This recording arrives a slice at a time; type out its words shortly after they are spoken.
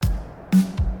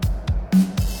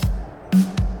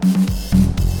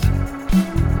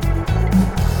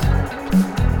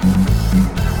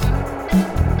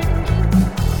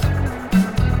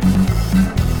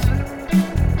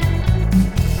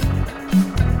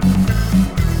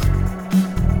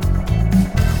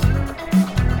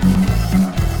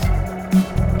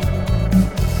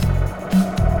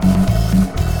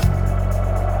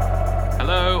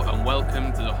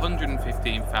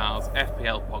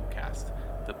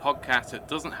podcast that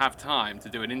doesn't have time to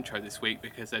do an intro this week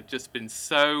because there have just been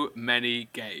so many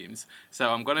games. So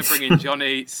I'm going to bring in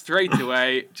Jonny straight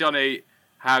away. Jonny,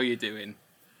 how are you doing?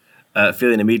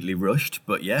 Feeling immediately rushed,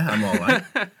 but yeah, I'm all right.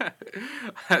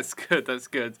 That's good.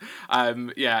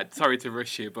 Sorry to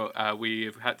rush you, but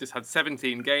we've just had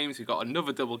 17 games. We've got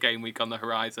another double game week on the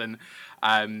horizon.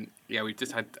 We've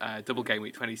just had double game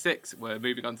week 26. We're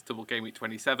moving on to double game week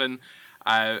 27.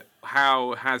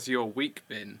 How has your week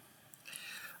been?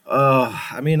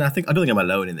 I don't think I'm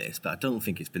alone in this, but I don't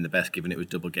think it's been the best given it was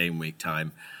double game week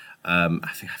time.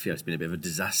 I feel it's been a bit of a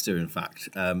disaster, in fact.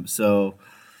 I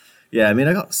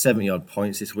got 70 odd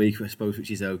points this week, I suppose,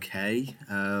 which is okay.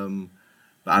 I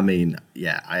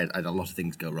had a lot of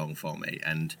things go wrong for me,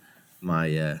 and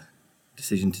my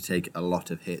decision to take a lot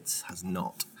of hits has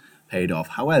not paid off.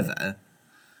 However,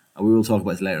 and we will talk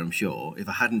about this later, I'm sure, if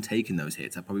I hadn't taken those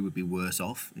hits, I probably would be worse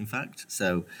off, in fact.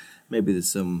 So maybe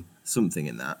there's something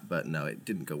in that, but no, it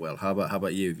didn't go well. How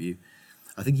about you?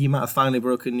 I think you might have finally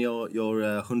broken your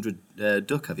 100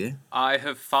 duck, have you? I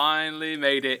have finally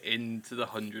made it into the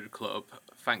 100 club.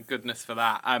 Thank goodness for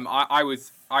that.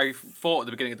 I thought at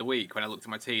the beginning of the week when I looked at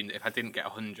my team that if I didn't get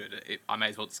 100, I may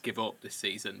as well just give up this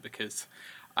season because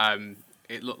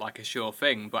it looked like a sure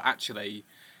thing. But actually,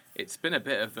 it's been a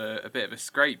bit of a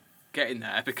scrape getting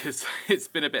there because it's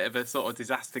been a bit of a sort of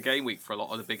disaster game week for a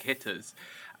lot of the big hitters.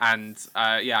 And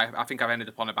I think I've ended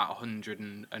up on about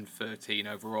 113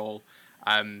 overall.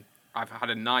 I've had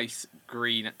a nice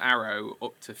green arrow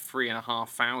up to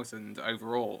 3,500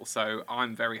 overall, so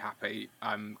I'm very happy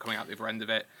coming out the other end of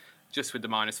it, just with the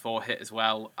 -4 hit as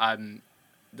well.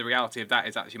 The reality of that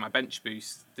is actually my bench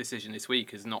boost decision this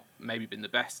week has not maybe been the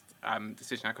best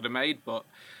decision I could have made, but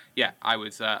yeah, I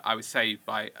was saved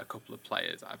by a couple of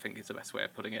players. I think is the best way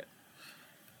of putting it.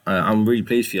 I'm really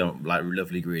pleased for your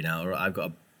lovely green arrow. I've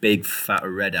got a big fat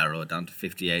red arrow down to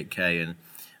 58k, and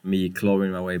me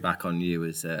clawing my way back on you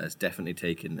has definitely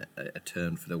taken a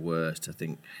turn for the worst. I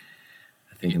think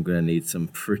I'm going to need some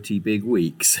pretty big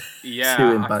weeks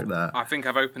to impact that. I think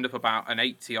I've opened up about an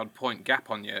 80 odd point gap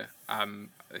on you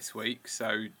this week,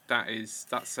 so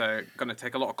that's going to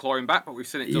take a lot of clawing back. But we've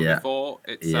seen it done before.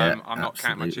 I'm not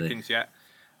counting my chickens yet,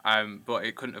 but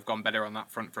it couldn't have gone better on that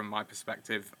front from my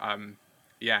perspective.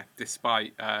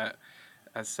 Despite.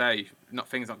 As I say,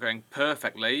 things not going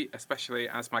perfectly, especially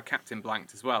as my captain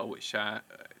blanked as well, which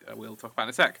we'll talk about in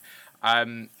a sec.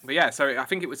 So I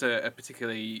think it was a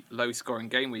particularly low-scoring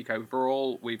game week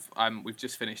overall. We've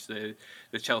just finished the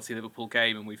Chelsea-Liverpool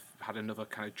game, and we've had another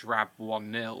kind of drab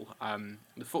 1-0.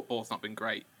 The football's not been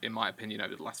great, in my opinion,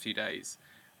 over the last few days.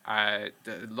 A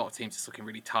lot of teams are looking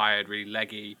really tired, really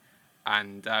leggy,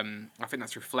 and I think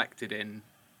that's reflected in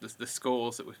the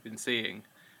scores that we've been seeing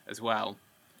as well.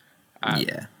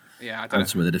 And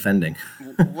some of the defending.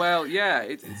 Well, yeah,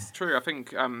 it's true. I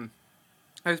think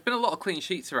there's been a lot of clean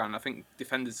sheets around. I think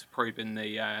defenders have probably been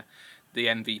the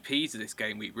MVPs of this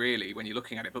game week, really, when you're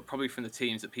looking at it. But probably from the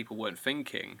teams that people weren't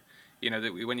thinking. You know,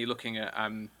 that when you're looking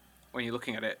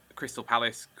at it, Crystal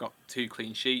Palace got 2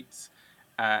 clean sheets.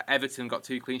 Everton got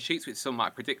 2 clean sheets, which some might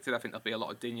have predicted. I think there'll be a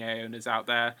lot of Digne owners out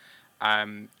there,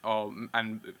 and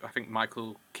I think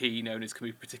Michael Keane owners can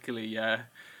be particularly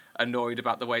annoyed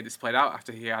about the way this played out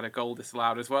after he had a goal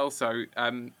disallowed as well. So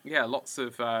lots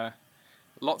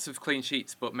of clean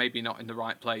sheets, but maybe not in the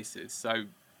right places. So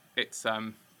it's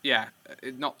not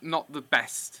the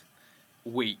best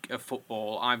week of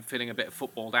football. I'm feeling a bit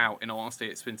footballed out. In all honesty,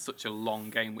 it's been such a long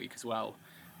game week as well.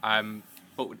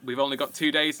 But we've only got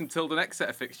 2 days until the next set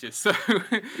of fixtures, so we've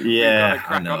got to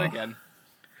crack on again.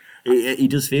 It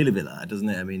does feel a bit like that, doesn't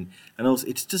it? I mean, and also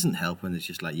it doesn't help when it's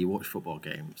just like you watch football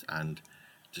games and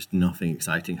just nothing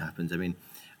exciting happens. I mean,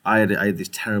 I had this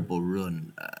terrible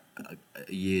run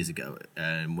years ago,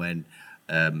 when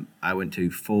I went to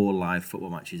 4 live football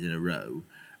matches in a row,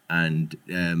 and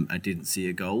I didn't see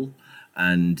a goal.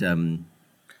 And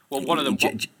one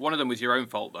of them was your own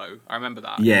fault, though. I remember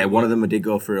that. Yeah, one of them I did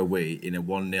go for a wee in a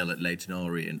 1-0 at Leyton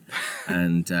Orient,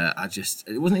 and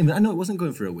it wasn't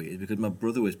going for a wee because my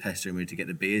brother was pestering me to get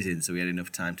the beers in, so we had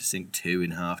enough time to sink 2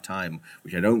 in half time,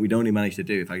 which we'd only managed to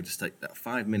do if I could just take that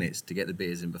 5 minutes to get the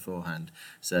beers in beforehand.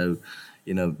 So,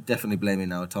 definitely blaming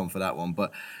now Tom for that one.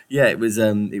 But yeah, it was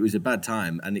a bad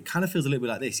time, and it kind of feels a little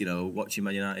bit like this. Watching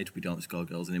Man United, we don't score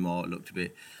goals anymore. It looked a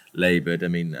bit laboured. I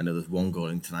mean, I know there's 1 goal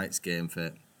in tonight's game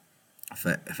for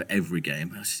every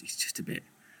game. It's just a bit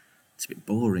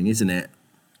boring, isn't it?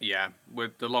 Yeah,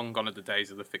 we're the long gone are the days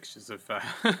of the fixtures of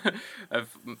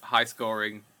high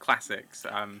scoring classics.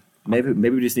 Maybe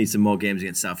we just need some more games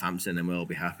against Southampton and we'll all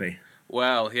be happy.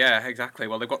 Well, yeah, exactly.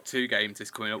 Well, they've got 2 games this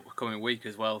coming week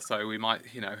as well, so we might,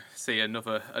 see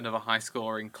another high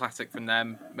scoring classic from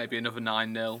them. Maybe another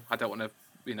 9-0. I don't want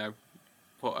to,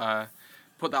 put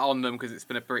put that on them because it's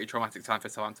been a pretty traumatic time for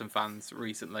Southampton fans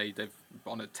recently. They've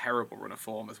on a terrible run of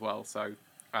form as well. So,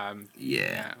 Yeah.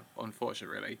 yeah,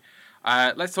 unfortunate really.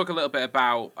 Let's talk a little bit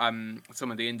about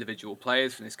some of the individual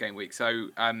players from this game week. So,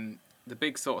 the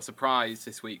big sort of surprise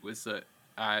this week was that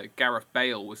Gareth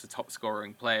Bale was the top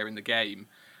scoring player in the game,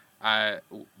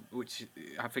 which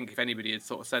I think if anybody had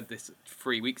sort of said this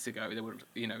 3 weeks ago, they would,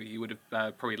 he would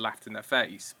have probably laughed in their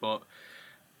face. But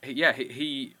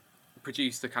he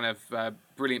produced a kind of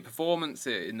brilliant performance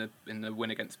in the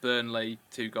win against Burnley,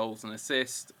 2 goals and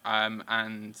assist,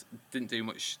 and didn't do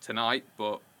much tonight.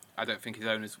 But I don't think his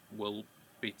owners will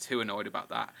be too annoyed about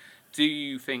that. Do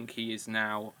you think he is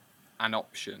now an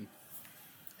option?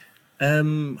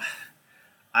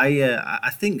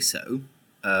 I think so,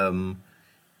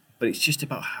 but it's just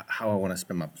about how I want to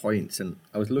spend my points. And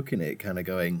I was looking at it, kind of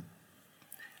going,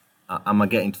 am I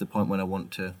getting to the point when I want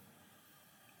to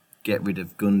get rid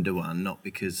of Gundogan? Not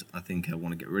because I think I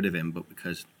want to get rid of him, but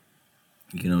because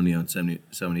you can only own so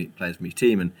many players from each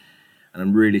team, and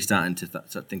I'm really starting to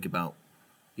think about,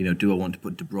 do I want to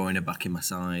put De Bruyne back in my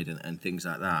side and things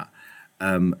like that.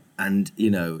 And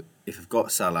if I've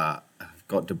got Salah, I've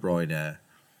got De Bruyne,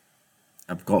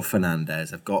 I've got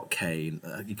Fernandes, I've got Kane.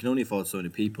 You can only afford so many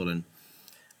people, and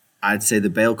I'd say the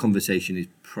Bale conversation is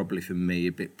probably for me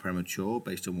a bit premature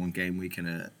based on 1 game week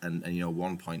and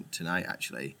 1 point tonight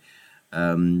actually.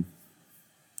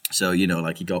 So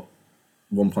like he got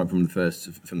 1 point from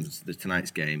the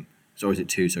tonight's game. So is it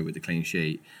 2? So with the clean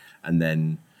sheet, and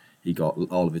then he got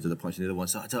all of his other points in the other one.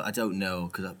 So I don't know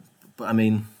but I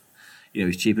mean,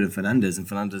 he's cheaper than Fernandes, and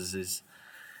Fernandes is.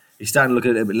 He's starting to look a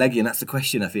little bit leggy, and that's the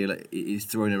question I feel like he's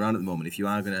throwing around at the moment. If you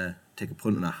are going to take a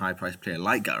punt on a high-priced player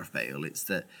like Gareth Bale, it's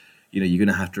that you're going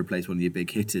to have to replace one of your big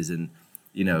hitters, and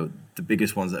the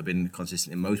biggest ones that have been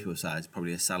consistent in most people's sides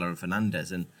probably are Salah and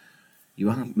Fernandes, and you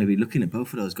are maybe looking at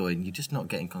both of those going, you're just not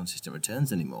getting consistent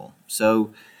returns anymore.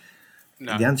 So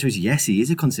No. The answer is yes, he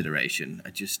is a consideration. I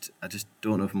just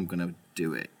don't know if I'm going to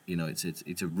do it.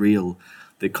 It's a real.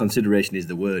 The consideration is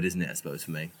the word, isn't it? I suppose for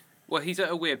me. Well, he's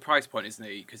at a weird price point, isn't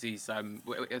he? Because he's,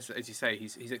 as you say,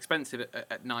 he's expensive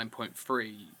at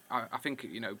 9.3. I think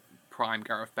prime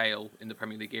Gareth Bale in the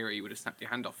Premier League era, you would have snapped your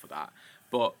hand off for that.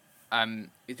 But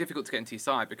it's difficult to get into your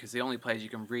side because the only players you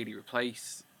can really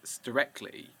replace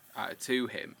directly to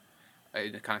him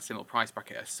in a kind of similar price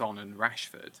bracket are Son and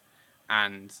Rashford.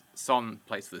 And Son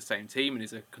plays for the same team and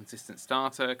is a consistent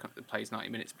starter, plays 90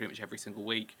 minutes pretty much every single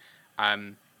week.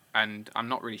 And I'm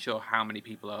not really sure how many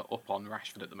people are up on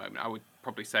Rashford at the moment. I would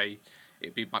probably say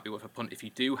might be worth a punt if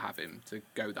you do have him to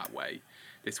go that way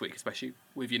this week, especially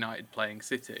with United playing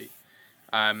City.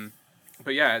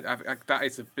 But yeah, that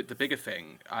is the bigger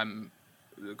thing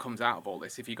that comes out of all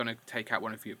this. If you're going to take out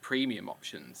one of your premium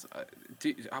options,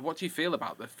 what do you feel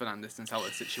about the Fernandes and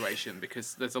Salah situation?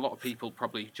 Because there's a lot of people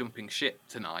probably jumping ship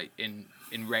tonight in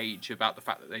rage about the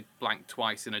fact that they blanked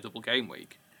twice in a double game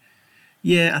week.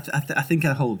 Yeah, I think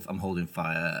I'm holding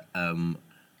fire,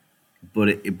 but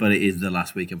it is the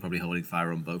last week. I'm probably holding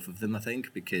fire on both of them. I think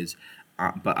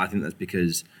but I think that's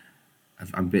because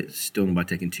I'm a bit stung by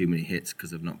taking too many hits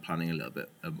because of not planning a little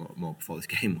bit more before this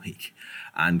game week,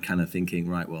 and kind of thinking,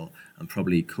 right, well, I'm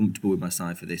probably comfortable with my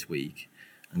side for this week.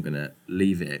 I'm gonna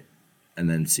leave it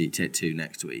and then take 2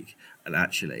 next week, and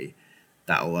actually,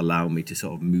 that will allow me to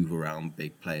sort of move around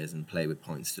big players and play with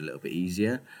points a little bit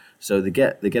easier. So they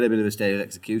get a bit of a state of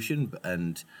execution,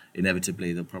 and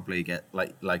inevitably they'll probably get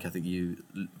like I think you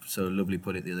so lovely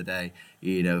put it the other day.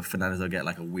 Fernandes will get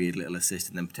like a weird little assist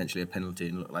and then potentially a penalty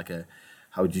and look like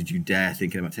how did you dare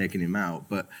thinking about taking him out?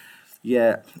 But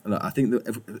yeah, look, I think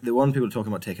the one people are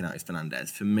talking about taking out is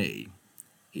Fernandes. For me,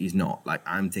 he's not. Like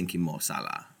I'm thinking more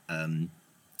Salah, and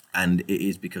it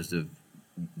is because of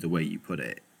the way you put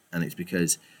it, and it's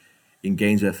because. In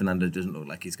games where Fernandes doesn't look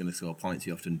like he's going to score points,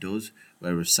 he often does.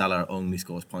 Whereas Salah only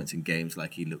scores points in games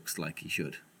like he looks like he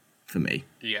should, for me.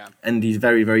 Yeah. And he's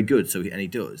very, very good, and he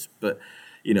does. But,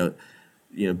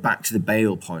 back to the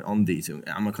Bale point on these,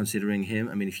 am I considering him?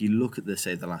 I mean, if you look at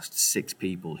the last 6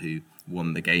 people who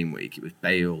won the game week, it was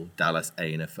Bale, Dallas,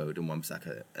 Aina, Foden,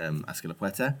 Wan-Bissaka,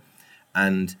 Azpilicueta.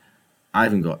 And I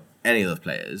haven't got any of those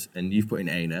players, and you've put in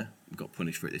Aina, got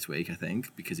punished for it this week, I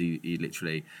think, because he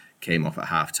literally came off at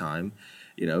half-time.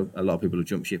 A lot of people have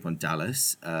jumped ship on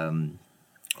Dallas,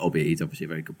 albeit he's obviously a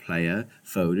very good player.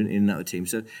 Foden in and out of the team.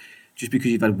 So just because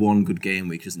you've had one good game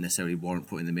week doesn't necessarily warrant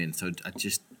putting them in. So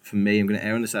for me, I'm going to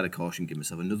err on the side of caution, give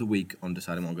myself another week on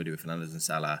deciding what I'm going to do with Fernandes and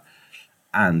Salah.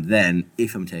 And then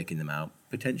if I'm taking them out,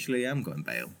 potentially I'm going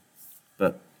Bale.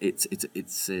 But it's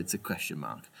a question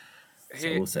mark. So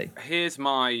we'll see. Here's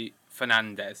my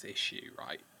Fernandes issue,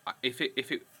 right? If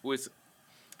it was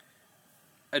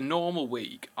a normal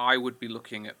week, I would be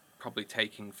looking at probably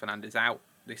taking Fernandes out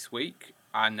this week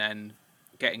and then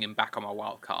getting him back on my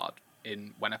wild card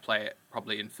in when I play it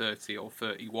probably in 30 or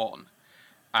 31.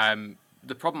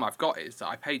 The problem I've got is that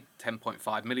I paid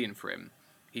 10.5 million for him.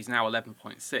 He's now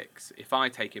 11.6. If I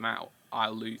take him out,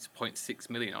 I'll lose 0.6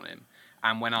 million on him.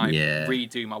 And when I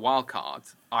redo my wild card,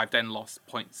 I've then lost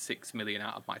 0.6 million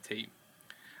out of my team.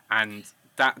 And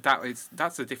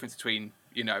that's the difference between,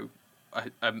 you know,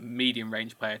 a medium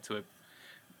range player to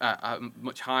a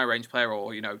much higher range player,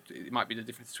 or, you know, it might be the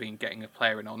difference between getting a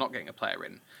player in or not getting a player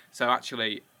in. So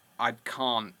actually, I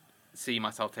can't see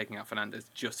myself taking out Fernandes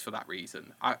just for that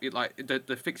reason.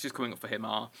 The fixtures coming up for him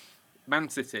are Man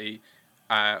City,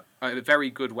 a very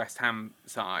good West Ham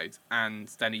side, and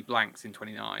then he blanks in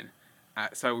 29.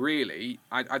 So really,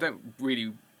 I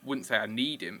wouldn't say I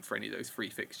need him for any of those three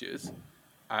fixtures,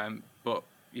 but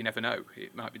you never know.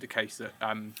 It might be the case that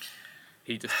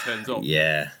he just turns up.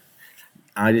 Yeah,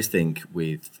 I just think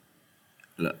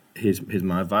look, here's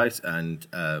my advice, and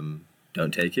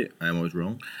don't take it. I'm always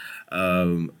wrong.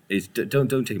 Is don't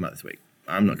take him out this week.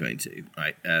 I'm not going to.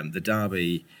 Right, the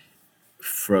derby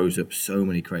throws up so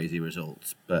many crazy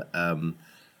results, but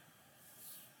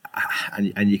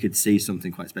and you could see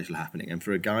something quite special happening. And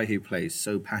for a guy who plays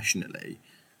so passionately,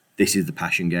 this is the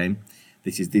passion game.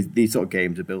 These sort of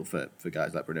games are built for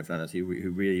guys like Bruno Fernandes who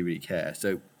really, really care.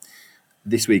 So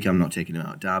this week I'm not taking him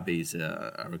out. Derbies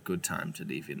are a good time to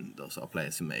leave in those sort of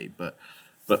players for me. But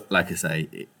like I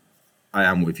say, I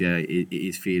am with you. It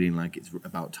is feeling like it's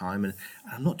about time, and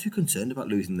I'm not too concerned about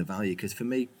losing the value, because for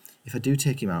me, if I do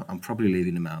take him out, I'm probably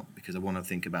leaving him out because I want to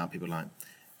think about people like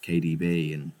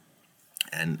KDB and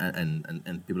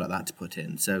people like that to put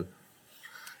in. So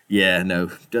yeah,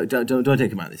 no, don't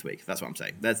take him out this week. That's what I'm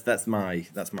saying. That's my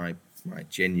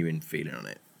genuine feeling on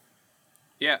it.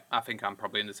 Yeah, I think I'm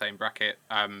probably in the same bracket.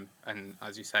 And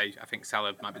as you say, I think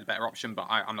Salah might be the better option, but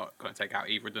I'm not going to take out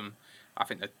either of them. I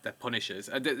think they're punishers.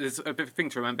 There's a big thing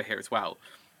to remember here as well.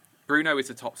 Bruno is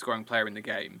the top scoring player in the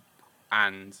game,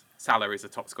 and Salah is a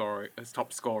top scorer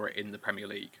in the Premier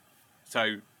League.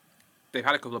 So they've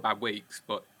had a couple of bad weeks,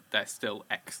 but they're still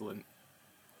excellent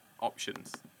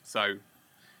options. So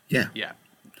yeah,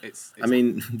 it's I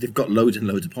mean, they've got loads and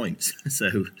loads of points.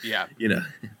 So yeah, you know,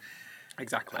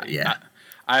 exactly. Yeah.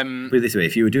 Put it this way: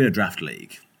 if you were doing a draft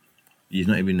league, you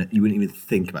wouldn't even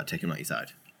think about taking him out your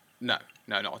side. No,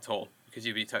 not at all. Because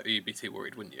you'd be too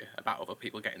worried, wouldn't you, about other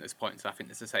people getting those points? I think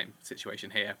it's the same situation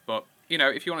here. But, you know,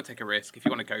 if you want to take a risk, if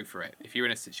you want to go for it, if you're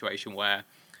in a situation where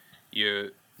you're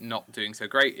not doing so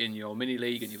great in your mini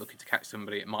league and you're looking to catch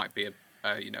somebody, it might be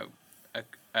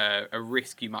a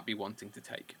risk you might be wanting to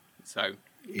take. So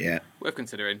yeah, worth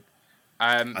considering.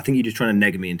 I think you're just trying to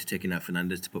neg me into taking out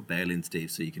Fernandes to put Bale in,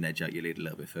 Steve, so you can edge out your lead a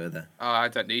little bit further. Oh, I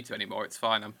don't need to anymore. It's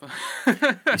fine.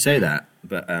 You say that,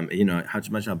 but you know,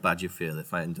 imagine how bad you feel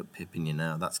if I end up pipping you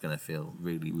now. That's going to feel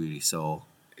really, really sore.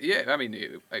 Yeah, I mean,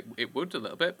 it would a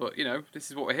little bit, but you know, this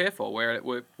is what we're here for.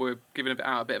 We're giving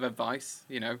out a bit of advice.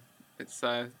 You know, it's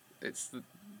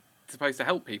supposed to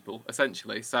help people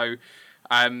essentially. So,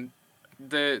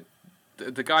 the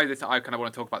guy that I kind of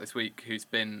want to talk about this week, who's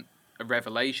been a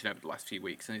revelation over the last few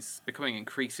weeks and is becoming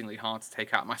increasingly hard to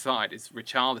take out my side, is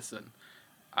Richarlison.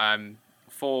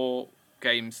 4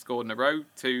 games scored in a row,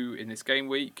 2 in this game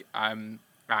week, and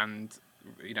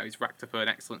you know, he's racked up an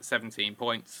excellent 17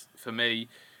 points for me.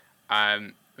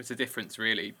 It's a difference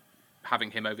really having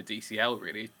him over DCL,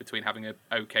 really, between having an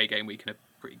okay game week and a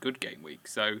pretty good game week.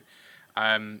 So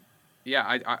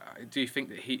yeah, I do think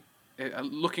that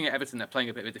looking at Everton, they're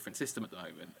playing a bit of a different system at the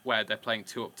moment, where they're playing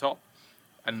 2 up top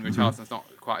and Richarlison's not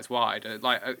quite as wide. I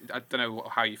don't know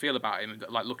how you feel about him.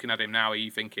 Like, looking at him now, are you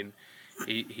thinking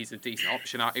he's a decent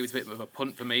option? It was a bit of a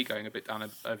punt for me, going a bit down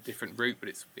a different route, but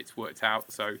it's worked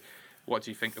out. So what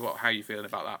do you think? How are you feeling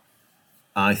about that?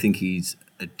 I think he's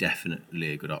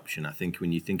definitely a good option. I think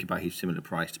when you think about his similar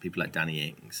price to people like Danny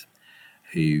Ings,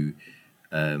 who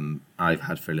I've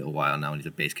had for a little while now, and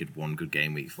he's basically one good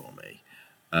game week for me,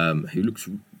 who looks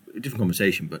a different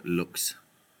conversation, but looks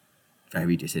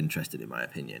very disinterested in my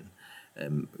opinion,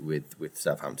 with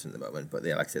Southampton at the moment. But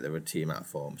yeah, like I said, they're a team out of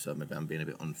form, so maybe I'm being a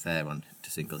bit unfair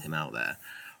to single him out there.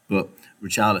 But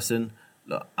Richarlison,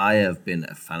 look, I have been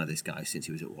a fan of this guy since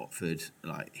he was at Watford.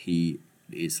 Like, he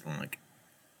is like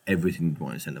everything you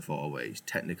want in centre forward. He's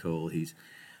technical. He's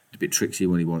a bit tricksy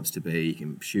when he wants to be. He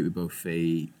can shoot with both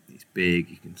feet. He's big.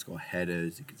 He can score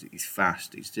headers. He's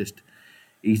fast.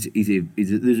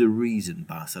 there's a reason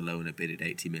Barcelona bidded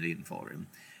 80 million for him,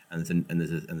 and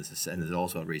there's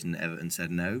also a reason Everton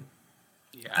said no.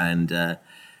 Yeah. And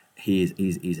he's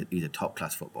a top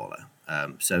class footballer.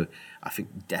 So I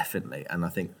think definitely, and I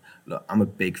think, look, I'm a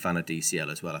big fan of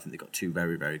DCL as well. I think they've got two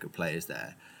very, very good players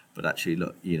there. But actually,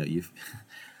 look, you've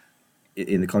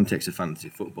in the context of fantasy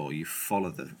football, you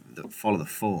follow the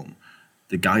form.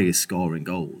 The guy is scoring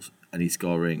goals, and he's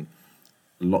scoring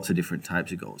lots of different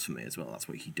types of goals for me as well. That's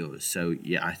what he does. So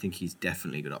yeah, I think he's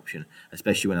definitely a good option,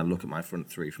 especially when I look at my front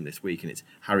three from this week, and it's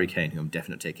Harry Kane, who I'm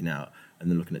definitely taking out, and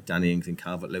then looking at Danny Ings and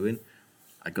Calvert-Lewin.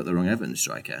 I got the wrong Everton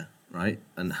striker, right?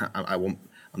 And I'm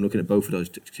looking at both of those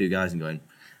two guys and going,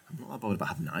 I'm not that bothered about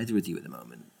having either with you at the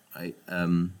moment, right?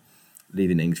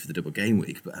 Leaving Ings for the double game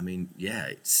week, but I mean,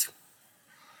 yeah,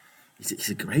 he's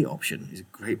a great option. He's a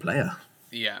great player.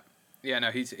 Yeah. Yeah,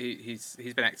 no, he's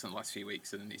been excellent the last few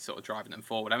weeks, and he's sort of driving them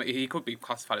forward. I mean, he could be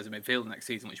classified as a midfielder next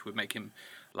season, which would make him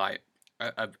like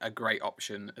a great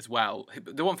option as well.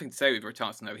 But the one thing to say with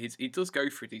Richarlison, though, he does go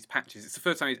through these patches. It's the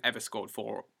first time he's ever scored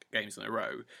 4 games in a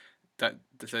row. So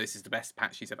this is the best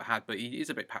patch he's ever had, but he is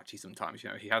a bit patchy sometimes.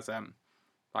 He has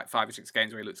like 5 or 6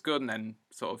 games where he looks good and then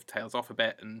sort of tails off a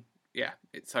bit, and yeah.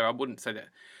 So I wouldn't say that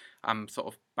I'm sort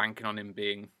of banking on him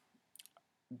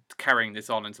carrying this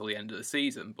on until the end of the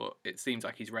season, but it seems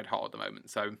like he's red hot at the moment.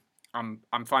 So I'm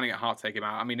finding it hard to take him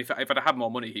out. I mean, if I'd had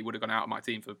more money, he would have gone out of my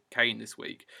team for Kane this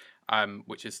week,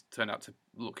 which has turned out to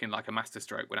looking like a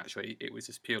masterstroke when actually it was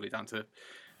just purely down to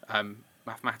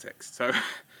mathematics. So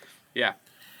yeah.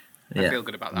 I feel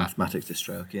good about that. Mathematics to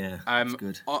stroke, yeah. That's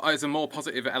good. As a more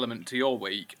positive element to your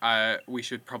week, we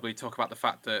should probably talk about the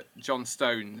fact that John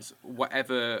Stones,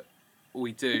 whatever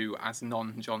we do as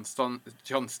non-John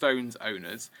Stones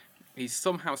owners, he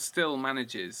somehow still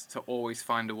manages to always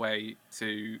find a way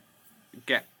to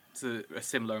get to a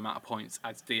similar amount of points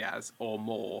as Diaz or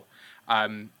more.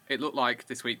 It looked like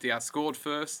this week Diaz scored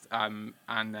first, and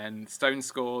then Stones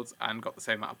scored and got the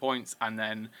same amount of points, and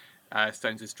then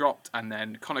Stones was dropped, and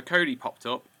then Connor Cody popped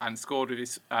up and scored with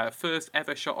his first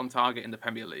ever shot on target in the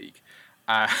Premier League,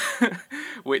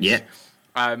 which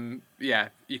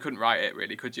you couldn't write it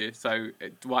really, could you? So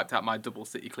it wiped out my double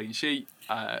City clean sheet,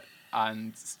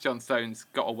 and John Stones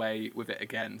got away with it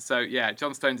again. So yeah,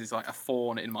 John Stones is like a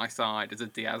thorn in my side as a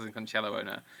Diaz and Cancelo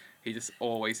owner. He just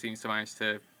always seems to manage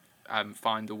to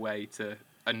find a way to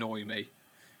annoy me.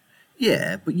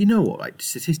 Yeah, but you know what? Like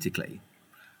statistically,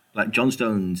 like John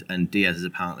Stones and Diaz as a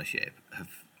partnership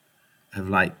have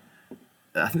like,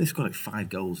 I think they've scored like 5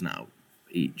 goals now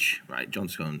each, right? John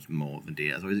Stones more than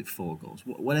Diaz, or is it 4 goals?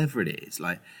 Whatever it is,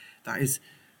 like that is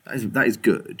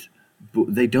good,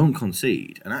 but they don't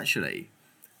concede. And actually,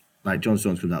 like John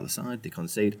Stones comes out the side, they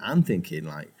concede. I'm thinking,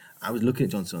 like, I was looking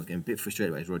at John Stones getting a bit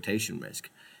frustrated by his rotation risk.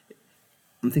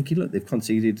 I'm thinking, look, they've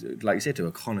conceded, like you said, to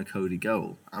a Connor Cody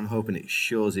goal. I'm hoping it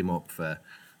shows him up for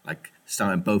like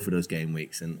starting both of those game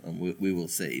weeks, and we will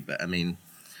see. But I mean,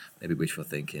 maybe wishful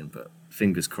thinking, but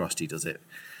fingers crossed he does it.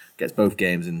 Gets both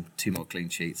games and 2 more clean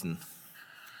sheets, and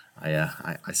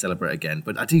I celebrate again.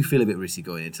 But I do feel a bit risky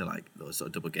going into like those sort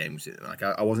of double games. Like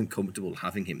I wasn't comfortable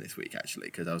having him this week actually,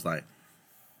 because I was like,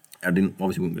 wasn't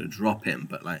going to drop him,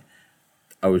 but like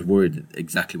I was worried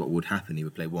exactly what would happen. He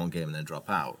would play 1 game and then drop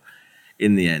out.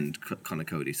 In the end, Connor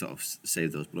Cody sort of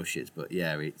saved those blushes. But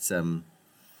yeah,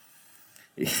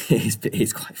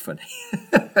 it's quite funny.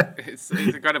 It's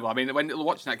incredible. I mean, when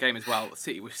watching that game as well,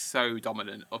 City was so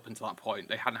dominant up until that point.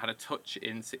 They hadn't had a touch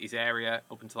in City's area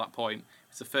up until that point.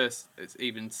 It's the first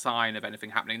even sign of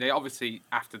anything happening. They obviously,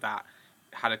 after that,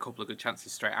 had a couple of good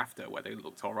chances straight after where they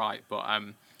looked all right. But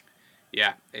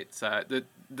yeah, it's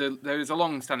there's a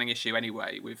long-standing issue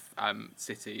anyway with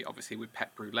City, obviously with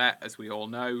Pep Roulette, as we all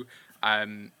know.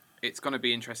 It's going to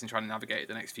be interesting trying to navigate it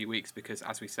the next few weeks because,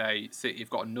 as we say, City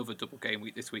have got another double game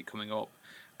week this week coming up,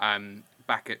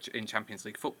 back in Champions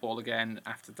League football again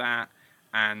after that,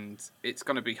 and it's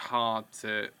going to be hard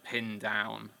to pin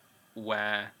down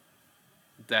which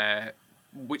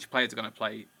players are going to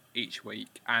play each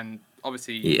week. And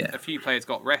obviously, a few players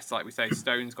got rest, like we say,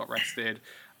 Stones got rested,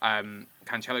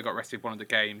 Cancelo got rested one of the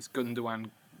games, Gundogan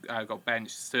got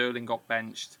benched, Sterling got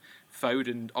benched,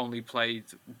 Foden only played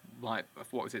like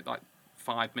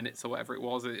 5 minutes or whatever it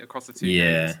was across the 2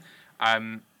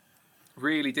 games.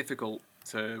 Really difficult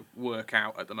to work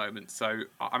out at the moment. So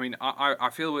I mean, I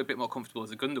feel a bit more comfortable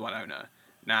as a Gundogan owner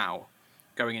now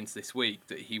going into this week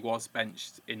that he was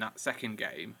benched in that second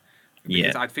game,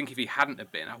 because I think if he hadn't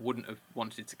have been, I wouldn't have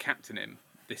wanted to captain him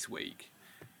this week.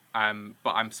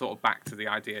 But I'm sort of back to the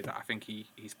idea that I think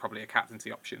he's probably a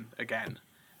captaincy option again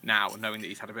now, knowing that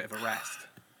he's had a bit of a rest.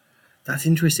 That's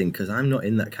interesting because I'm not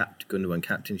in that Gundogan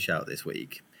captain shout this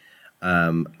week.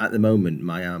 At the moment,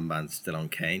 my armband's still on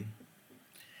Kane.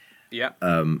 Yeah.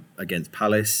 Against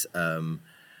Palace. I'm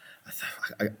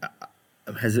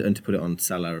hesitant to put it on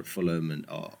Salah at Fulham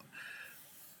or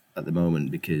at the moment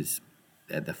because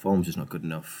their form's just not good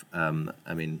enough.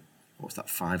 I mean, what's that?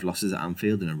 5 losses at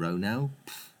Anfield in a row now.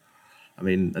 I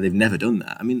mean, they've never done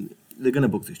that. I mean, they're going to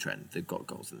book this trend. They've got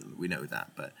goals in them. We know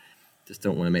that, but just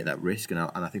don't want to make that risk. And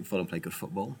I think Fulham play good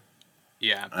football.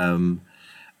 Yeah.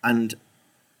 And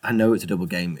I know it's a double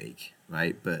game week,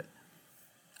 right? But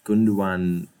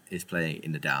Gundogan is playing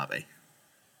in the derby,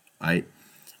 right?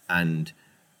 And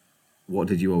what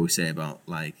did you always say about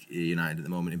like United at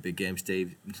the moment in big games,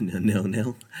 Steve?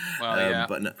 0-0. Well,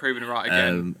 but proving it right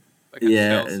again.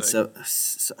 Yeah, Chelsea. and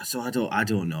so I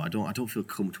don't know. I don't feel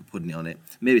comfortable putting it on it.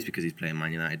 Maybe it's because he's playing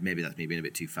Man United. Maybe that's me being a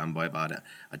bit too fanboy about it.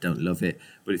 I don't love it,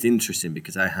 but it's interesting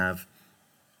because I have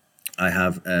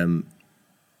Gundogan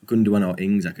or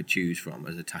Ings I could choose from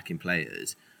as attacking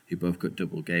players who both got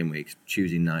double game weeks.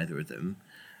 Choosing neither of them,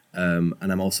 and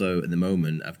I'm also at the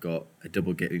moment I've got a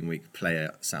double game week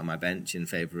player sat on my bench in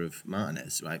favour of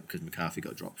Martinez, right? Because McCarthy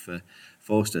got dropped for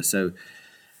Forster. So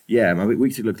yeah, my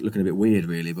weeks are looking a bit weird,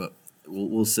 really, but.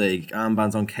 We'll see.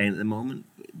 Armbands on Kane at the moment,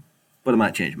 but I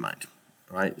might change my mind.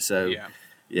 Right, so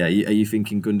are you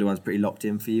thinking Gundogan's pretty locked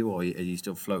in for you, or are you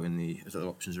still floating the other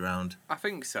options around? I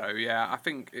think so. Yeah, I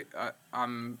think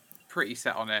I'm pretty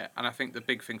set on it, and I think the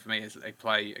big thing for me is that they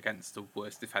play against the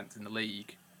worst defence in the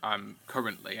league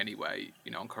currently. Anyway,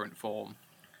 on current form.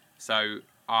 So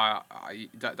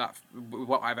that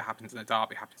whatever happens in a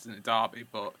derby happens in a derby,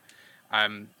 but.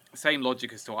 Same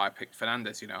logic as to why I picked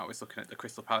Fernandes. I was looking at the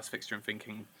Crystal Palace fixture and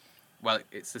thinking, well,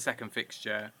 it's the second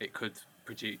fixture. He could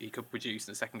produce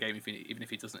in the second game even if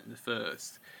he doesn't in the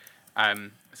first.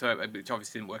 So which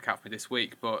obviously didn't work out for me this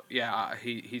week. But yeah,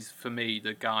 he's for me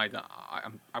the guy that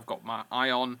I've got my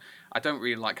eye on. I don't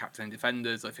really like captaining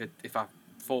defenders. If I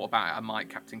thought about it, I might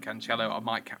captain Cancelo. I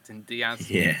might captain Diaz.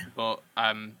 Yeah. But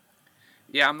I'm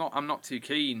not too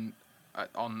keen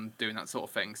on doing that sort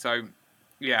of thing. So.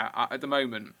 Yeah, at the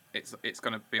moment, it's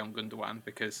going to be on Gundogan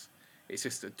because it's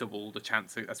just double the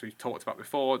chance, as we've talked about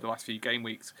before, the last few game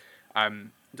weeks,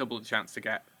 double the chance to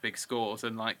get big scores.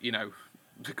 And,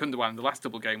 Gundogan, the last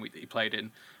double game week that he played in,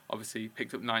 obviously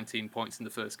picked up 19 points in the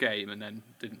first game and then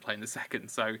didn't play in the second.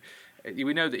 So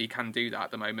we know that he can do that at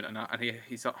the moment, and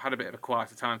he's had a bit of a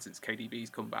quieter time since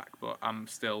KDB's come back, but I'm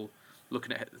still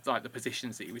looking at the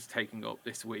positions that he was taking up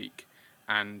this week,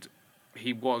 and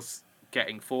he was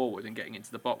getting forward and getting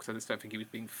into the box. I just don't think he was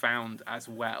being found as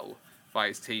well by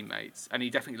his teammates. And he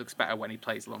definitely looks better when he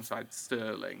plays alongside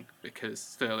Sterling because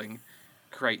Sterling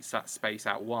creates that space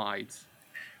out wide,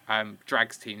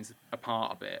 drags teams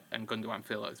apart a bit, and Gundogan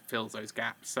fills those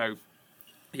gaps. So,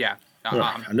 yeah.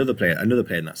 Another player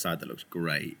in that side that looks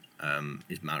great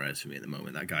is Mahrez for me at the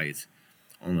moment. That guy is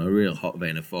on a real hot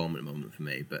vein of form at the moment for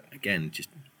me. But again, just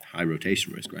high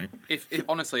rotation risk, right? If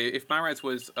Mahrez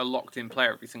was a locked-in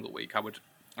player every single week, I'd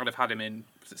have had him in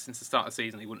since the start of the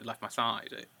season. He wouldn't have left my side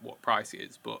at what price he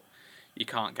is, but you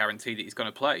can't guarantee that he's going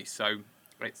to play. So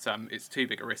it's too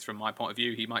big a risk from my point of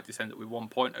view. He might descend it with 1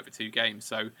 point over 2 games.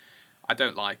 So I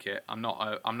don't like it. I'm not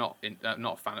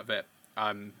a fan of it.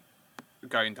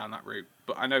 Going down that route,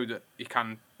 but I know that he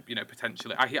can,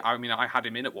 potentially. I had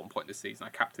him in at 1 point this season. I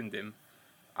captained him.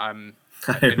 I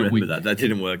remember that. That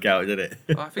didn't work out, did it?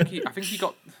 Well, I think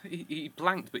he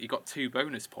blanked, but he got 2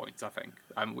 bonus points. I think,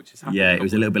 which is it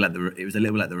was a little bit like the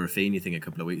Rafinha thing a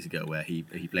couple of weeks ago, where he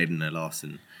played in a loss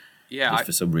and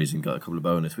for some reason got a couple of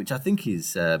bonus, which I think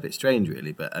is a bit strange,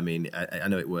 really. But I mean, I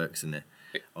know it works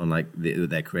on like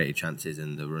their creative chances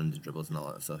and the runs and dribbles and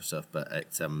all that sort of stuff. But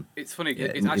it's funny. Yeah,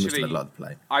 it's actually a lot of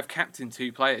play. I've captained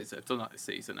 2 players that have done that this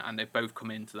season, and they've both come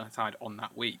into the side on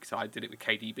that week. So I did it with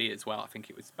KDB as well. I think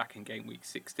it was back in game week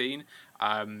 16.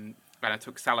 And I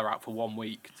took Salah out for 1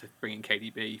 week to bring in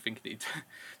KDB, thinking he'd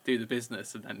do the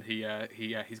business, and then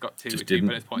he's got 2 with 2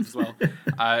 bonus points as well.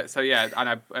 And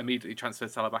I immediately transferred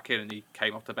Salah back in, and he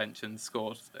came off the bench and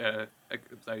scored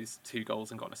those 2 goals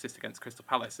and got an assist against Crystal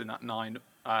Palace in that 9-0.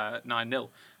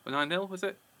 9-0 was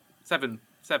it?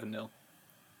 7-0.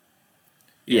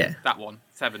 Yeah, that one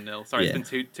 7-0. Sorry, It's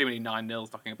been too many 9-0s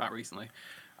talking about recently.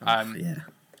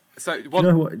 So do you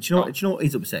know what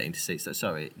is upsetting to see?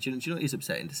 Sorry, do you know what is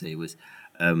upsetting to see was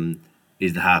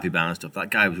is the Harvey Barnes stuff. That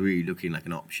guy was really looking like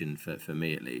an option for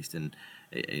me at least, and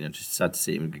just sad to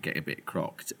see him get a bit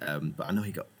crocked. But I know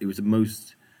he was the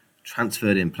most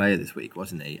transferred in player this week,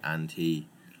 wasn't he? And he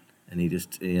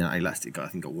just he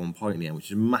got 1 point in the end, which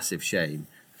is a massive shame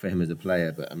for him as a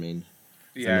player. But I mean,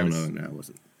 no, it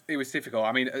wasn't. It was difficult.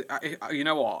 I mean, you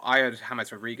know what? I had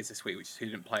James Rodriguez this week, who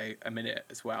didn't play a minute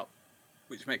as well,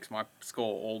 which makes my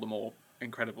score all the more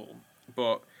incredible.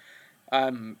 But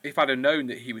if I'd have known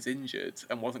that he was injured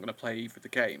and wasn't going to play either of the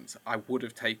games, I would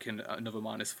have taken another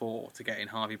 -4 to get in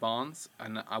Harvey Barnes,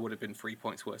 and I would have been 3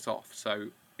 points worse off.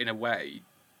 So in a way,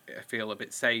 I feel a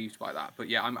bit saved by that. But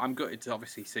yeah, I'm gutted to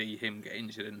obviously see him get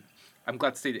injured, and I'm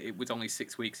glad to see that it was only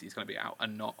 6 weeks he's going to be out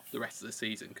and not the rest of the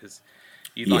season, because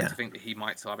you'd like to think that he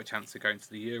might still have a chance of going to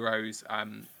the Euros.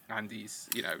 And he's,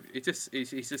 he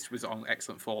just was on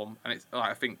excellent form, and it's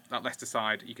I think that Leicester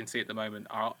side, you can see at the moment,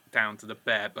 are down to the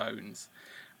bare bones.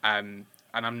 And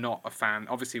I'm not a fan.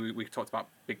 Obviously, we've talked about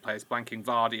big players blanking.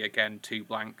 Vardy again, 2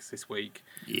 blanks this week.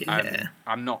 Yeah.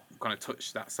 I'm not going to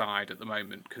touch that side at the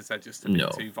moment because they're just a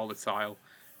bit too volatile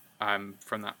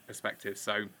from that perspective.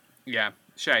 So yeah,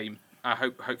 shame.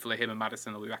 Hopefully him and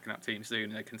Maddison will be back in that team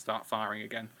soon and they can start firing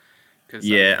again.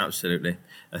 Yeah, absolutely.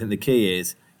 I think the key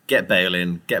is get Bale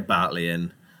in, get Bartley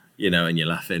in, and you're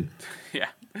laughing.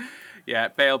 Yeah,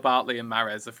 Bale, Bartley, and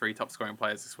Mahrez are 3 top scoring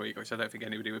players this week, which I don't think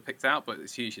anybody would picked out, but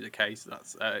it's usually the case.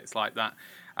 That's it's like that.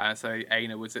 So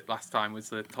Aina was the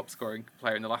top scoring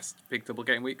player in the last big double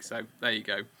game week. So there you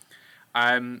go.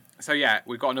 So yeah,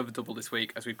 we've got another double this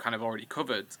week, as we've kind of already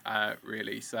covered,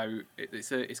 really. So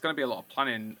it's going to be a lot of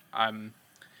planning.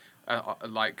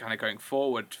 Like kind of going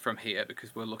forward from here,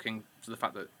 because we're looking to the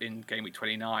fact that in game week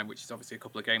 29, which is obviously a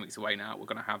couple of game weeks away now, we're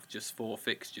going to have just 4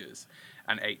 fixtures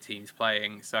and 8 teams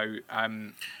playing. So it's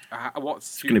going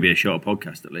to be a short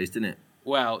podcast at least, isn't it?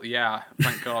 Well, yeah,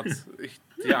 thank God.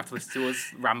 You have to listen to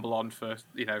us ramble on for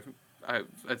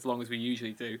as long as we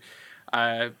usually do.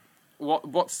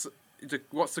 What's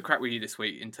the crack with you this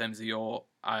week in terms of your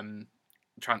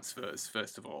transfers,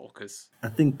 first of all? Because I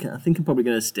think I'm probably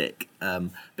going to stick.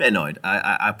 Bit annoyed.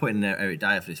 I put in Eric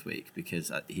Dyer for this week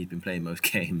because he's been playing most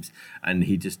games and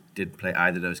he just didn't play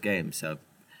either of those games, so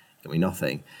got me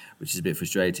nothing, which is a bit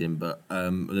frustrating. But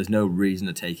there's no reason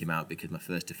to take him out because my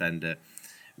first defender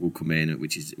will come in,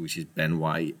 which is Ben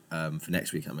White for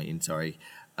next week.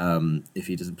 If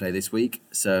he doesn't play this week.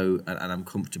 So and I'm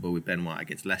comfortable with Ben White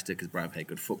against Leicester because Brian played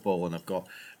good football, and I've got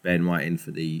Ben White in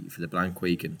for the blank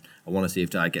week, and I want to see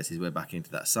if Dyer gets his way back into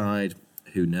that side.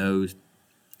 Who knows?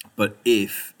 But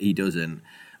if he doesn't,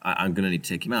 I'm going to need to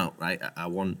take him out. Right? I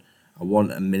want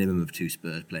a minimum of 2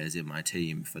 Spurs players in my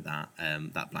team for that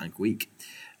blank week.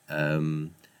 I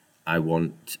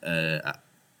want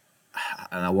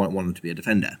them to be a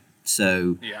defender.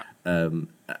 So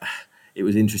it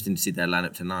was interesting to see their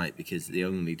lineup tonight because the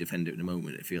only defender at the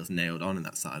moment it feels nailed on in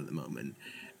that side at the moment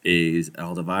is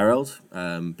Alderweireld.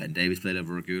 Ben Davies played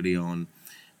over Regulion.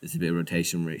 There's a bit of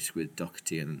rotation risk with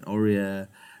Doherty and Aurier.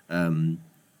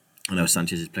 I know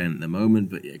Sanchez is playing at the moment,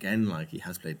 but again, he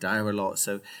has played Dyer a lot.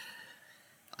 So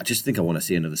I just think I want to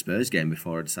see another Spurs game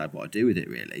before I decide what I do with it,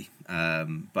 really.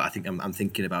 But I think I'm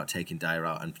thinking about taking Dyer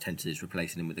out and potentially just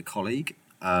replacing him with a colleague.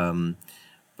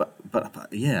 But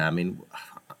yeah, I mean,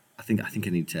 I think I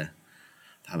need to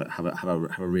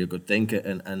have a real good think.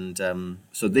 And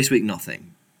so this week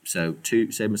nothing. So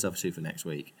save myself 2 for next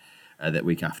week, that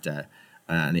week after,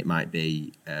 and it might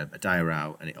be a Dyer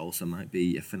out, and it also might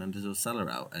be a Fernandes or Salah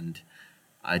out. And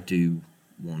I do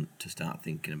want to start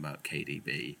thinking about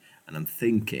KDB. And I'm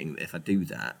thinking that if I do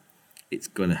that, it's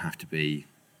going to have to be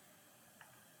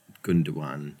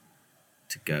Gundogan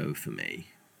to go for me.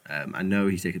 I know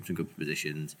he's taken some good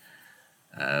positions,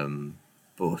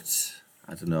 but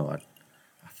I don't know. I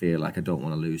feel like I don't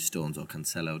want to lose Stones or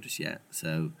Cancelo just yet.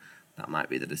 So that might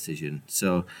be the decision.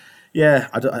 So, yeah,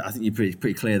 I think you're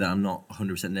pretty clear that I'm not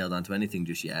 100% nailed down to anything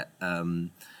just yet.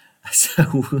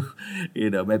 So,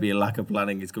 maybe a lack of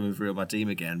planning is coming through on my team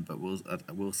again, but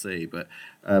we'll see. But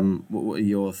what are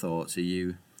your thoughts? Are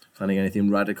you planning anything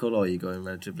radical, or are you going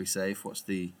relatively safe? What's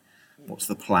the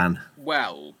plan?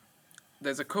 Well,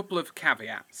 there's a couple of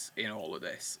caveats in all of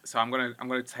this, so I'm gonna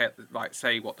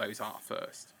say what those are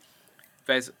first.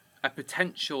 There's a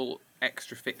potential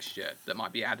extra fixture that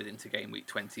might be added into game week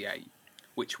 28,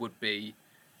 which would be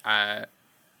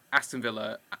Aston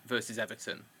Villa versus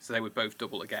Everton, so they would both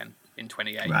double again in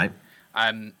 28. Right.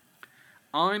 I'm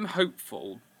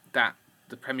hopeful that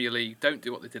the Premier League don't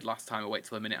do what they did last time and wait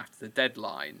till a minute after the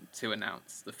deadline to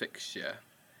announce the fixture.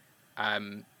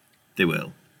 They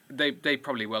will. They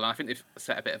probably will, and I think they've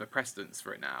set a bit of a precedence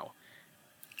for it now.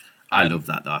 I love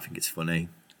that, though. I think it's funny.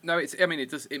 No, it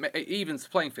evens the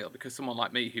playing field, because someone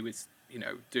like me who is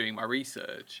doing my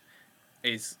research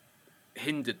is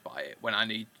hindered by it when I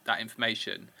need that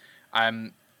information.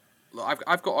 I've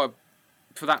got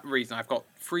for that reason I've got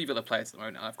 3 Villa players at the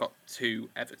moment, and I've got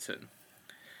 2 Everton.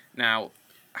 Now,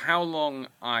 how long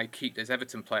I keep those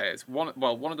Everton players. One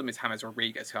of them is James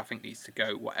Rodriguez, who I think needs to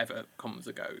go whatever comes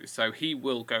or goes. So he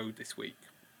will go this week.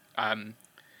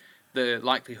 The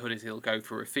likelihood is he'll go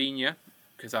for Rafinha,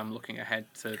 because I'm looking ahead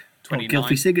to 29.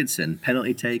 Gylfi Sigurdsson,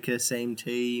 penalty taker, same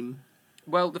team.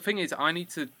 Well, the thing is, I need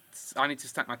to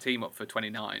stack my team up for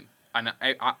 29, and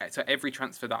so every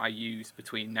transfer that I use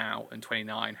between now and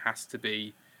 29 has to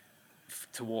be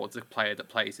towards a player that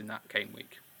plays in that game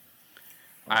week.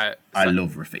 I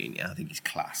love Rafinha. I think he's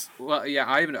class. Well,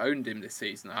 yeah, I haven't owned him this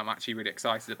season. I'm actually really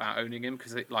excited about owning him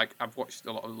because, I've watched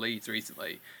a lot of Leeds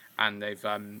recently, and they've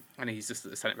and he's just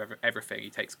at the centre of everything. He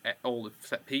takes all the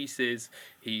set pieces.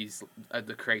 He's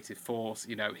the creative force.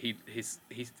 You know, he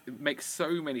makes so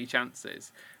many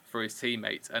chances for his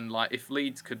teammates. And if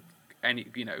Leeds could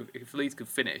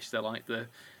finish, they're like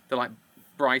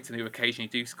Brighton, who occasionally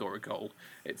do score a goal.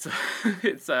 It's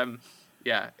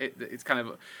it's kind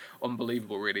of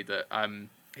unbelievable, really, that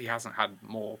he hasn't had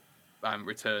more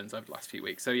returns over the last few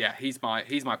weeks. So yeah, he's my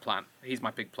plan. He's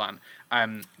my big plan.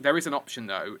 There is an option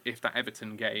though, if that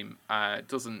Everton game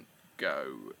doesn't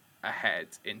go ahead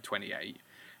in 28,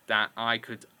 that I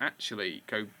could actually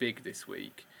go big this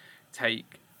week,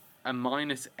 take a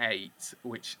 -8,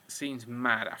 which seems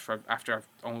mad after I've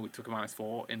only took a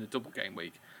 -4 in the double game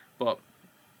week, but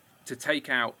to take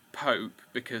out Pope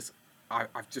because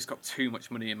I've just got too much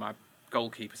money in my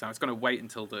goalkeeper, so I was going to wait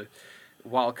until the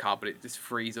wild card, but it just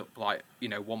frees up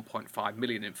 1.5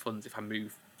 million in funds if I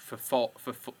move for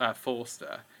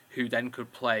Forster, who then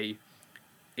could play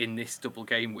in this double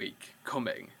game week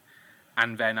coming,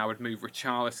 and then I would move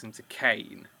Richarlison to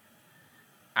Kane,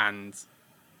 and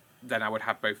then I would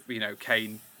have both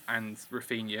Kane and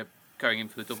Rafinha going in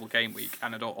for the double game week,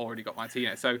 and I'd already got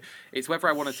Martinez. So it's whether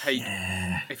I want to take.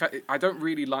 Yeah. If I don't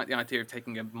really like the idea of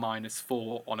taking a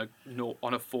 -4 on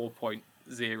a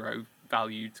 4.0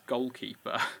 valued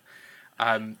goalkeeper,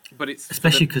 but it's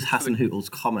especially because Hasenhüttl's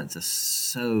comments are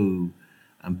so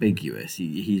ambiguous.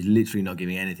 He's literally not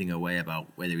giving anything away about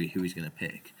who he's going to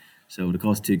pick. So over the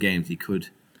course of 2 games, he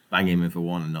could bang him in for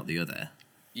one and not the other.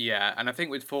 Yeah, and I think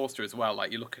with Forster as well,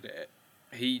 you look at it,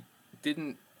 he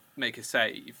didn't make a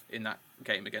save in that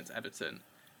game against Everton.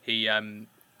 He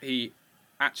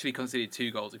actually conceded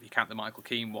 2 goals if you count the Michael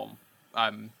Keane one,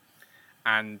 and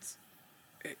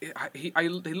they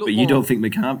look. But you don't think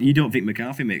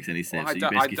McCarthy makes any sense.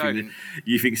 Well, I don't.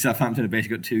 You think Southampton have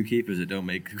basically got 2 keepers that don't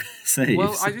make saves?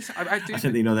 Well, I do. I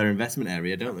think they know their investment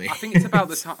area, don't they? I think it's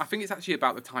about I think it's actually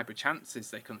about the type of chances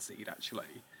they concede.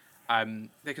 Actually,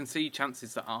 they concede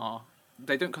chances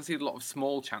they don't concede a lot of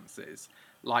small chances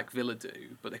like Villa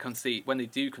do, but when they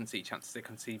do concede chances, they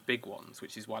concede big ones,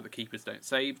 which is why the keepers don't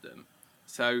save them.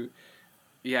 So,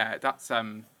 yeah, that's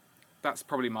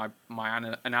probably my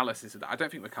analysis of that. I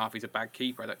don't think McCarthy's a bad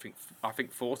keeper. I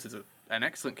think Forster's an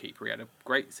excellent keeper. He had a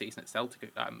great season at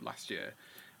Celtic last year.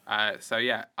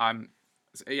 I'm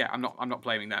not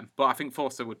blaming them, but I think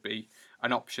Forster would be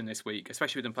an option this week,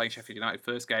 especially with them playing Sheffield United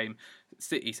first game,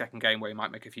 City second game where he might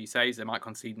make a few saves. They might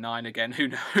concede 9 again. Who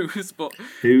knows? But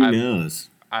who knows?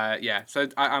 So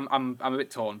I'm a bit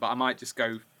torn, but I might just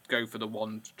go for the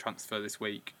one transfer this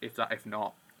week if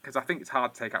not, because I think it's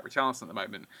hard to take out Richarlison at the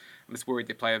moment. I'm just worried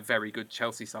they play a very good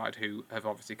Chelsea side who have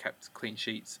obviously kept clean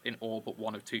sheets in all but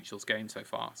one of Tuchel's games so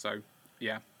far. So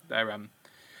yeah, they're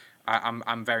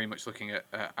I'm very much looking at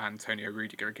Antonio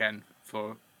Rudiger again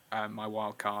for my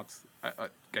wild cards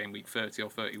at game week 30 or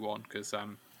 31 because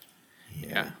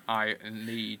I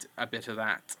need a bit of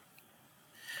that.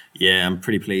 Yeah, I'm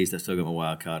pretty pleased I've still got my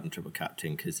wild card and triple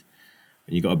captain because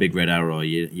when you got a big red arrow,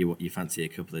 you fancy a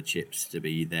couple of chips to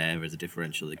be there as a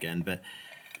differential again. But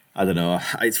I don't know.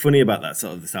 It's funny about that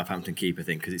sort of the Southampton keeper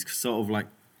thing because it's sort of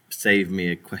saved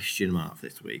me a question mark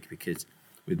this week because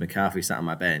with McCarthy sat on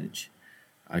my bench,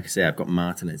 like I say, I've got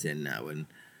Martinez in now, and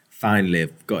finally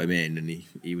I've got him in, and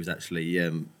he was actually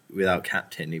without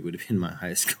captain, he would have been my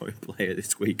highest scoring player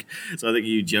this week. So I think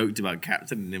you joked about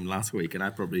captaining him last week, and I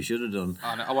probably should have done.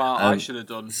 I should have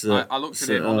done. I looked at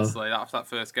him honestly after that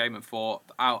first game and thought,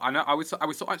 I was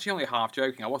actually only half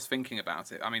joking. I was thinking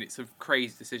about it. I mean, it's a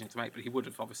crazy decision to make, but he would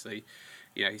have obviously,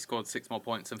 he scored 6 more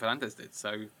points than Fernandes did,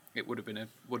 so it would have been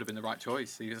the right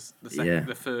choice. He was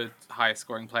the third highest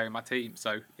scoring player in my team.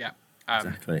 So yeah.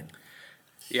 Exactly.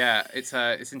 Yeah,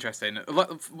 it's interesting.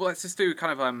 Let's just do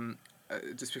kind of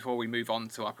just before we move on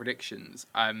to our predictions.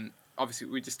 Obviously,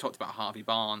 we just talked about Harvey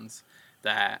Barnes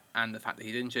there and the fact that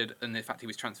he's injured and the fact he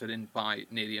was transferred in by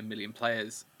nearly 1 million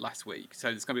players last week. So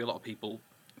there's going to be a lot of people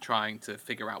trying to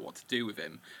figure out what to do with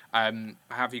him.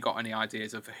 Have you got any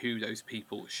ideas of who those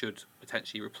people should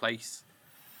potentially replace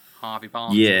Harvey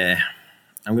Barnes? Yeah,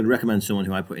 I'm going to recommend someone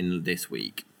who I put in this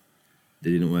week. that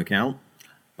didn't work out,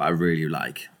 but I really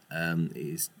like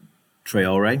is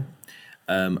Traore.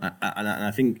 And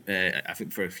I think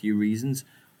for a few reasons.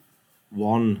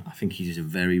 One, I think he's a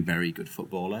very, very good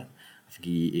footballer. I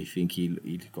think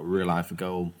he's got a real eye for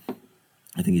goal.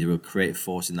 I think he's a real creative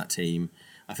force in that team.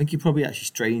 I think he'll probably actually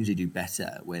strangely do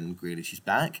better when Grealish is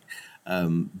back.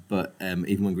 But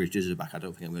even when Grealish is back, I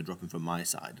don't think I'm going to drop him from my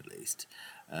side at least,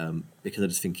 because I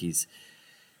just think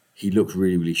he looks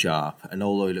really, really sharp. And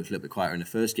although he looked a little bit quieter in the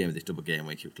first game of this double game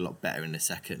week, he looked a lot better in the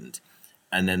second.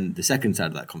 And then the second side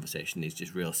of that conversation is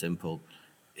just real simple.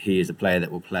 He is a player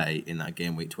that will play in that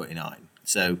game week 29.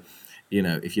 So,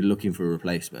 if you're looking for a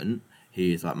replacement,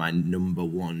 he is like my number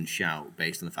one shout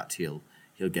based on the fact he's going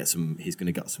to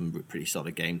get some pretty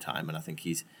solid game time, and I think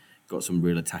he's got some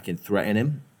real attacking threat in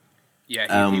him.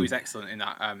 Yeah, he was excellent in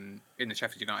that in the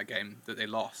Sheffield United game that they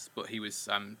lost, but he was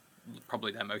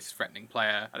probably their most threatening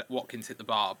player. Watkins hit the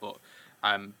bar, but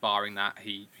barring that,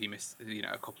 he missed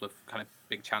a couple of kind of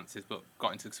big chances, but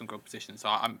got into some good positions. So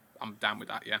I'm down with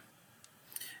that. Yeah.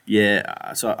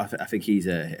 Yeah, so I think he's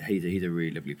a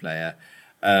really lovely player,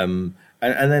 and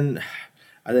then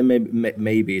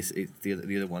maybe it's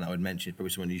the other one I would mention,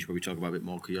 probably someone you should probably talk about a bit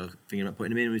more because you're thinking about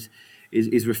putting him in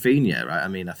is Rafinha, right? I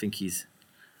mean, I think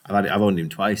I've owned him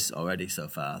twice already so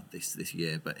far this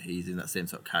year, but he's in that same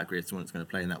sort of category as someone that's going to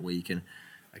play in that week, and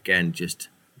again just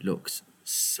looks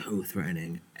so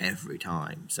threatening every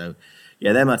time. So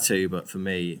yeah, they're my two, but for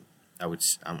me,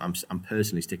 I'm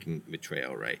personally sticking with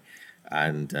Traore.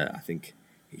 And I think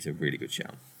he's a really good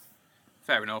shout.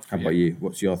 Fair enough. How about you?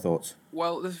 What's your thoughts?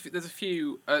 Well, there's a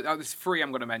few. There's three I'm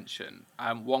going to mention.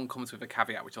 One comes with a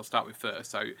caveat, which I'll start with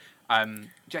first. So,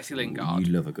 Jesse Lingard.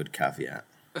 You love a good caveat.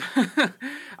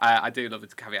 I do love a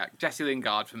caveat. Jesse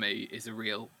Lingard for me is a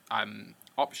real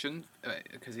option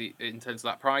because in terms of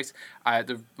that price.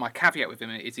 My caveat with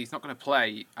him is he's not going to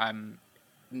play.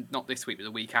 Not this week, but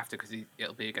the week after, because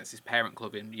it'll be against his parent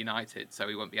club in United, so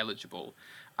he won't be eligible.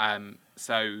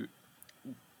 So,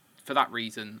 for that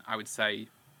reason, I would say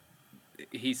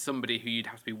he's somebody who you'd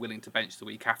have to be willing to bench the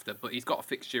week after. But he's got a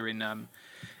fixture in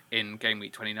game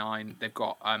week 29. They've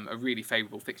got a really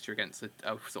favourable fixture against a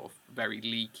sort of very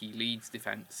leaky Leeds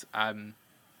defence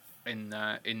in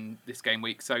this game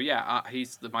week. So yeah,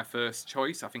 he's my first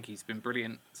choice. I think he's been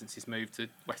brilliant since he's moved to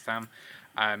West Ham.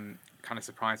 Kind of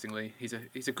surprisingly, he's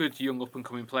a good young up and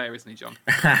coming player, isn't he, John?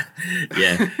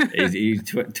 Yeah, he's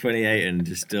 28 and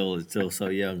just still so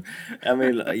young. I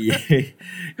mean, yeah,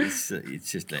 it's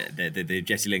just the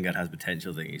Jesse Lingard has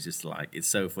potential thing. He's just like, it's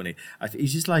so funny.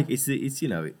 He's just like it's a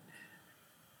little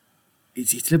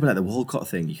bit like the Walcott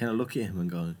thing. You kind of look at him and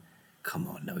go, come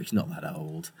on, no, he's not that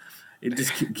old. It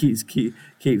just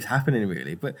keeps happening,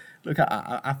 really. But look,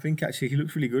 I think actually he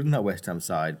looks really good in that West Ham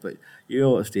side. But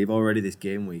Steve, already this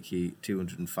game week,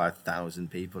 205,000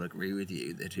 people agree with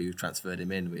you who transferred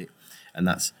him in, and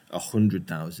that's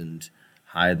 100,000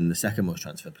 higher than the second most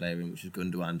transferred player in, which is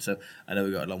Gundogan. So I know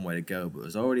we've got a long way to go, but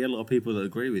there's already a lot of people that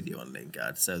agree with you on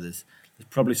Lingard. So there's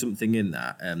probably something in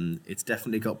that. It's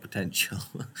definitely got potential.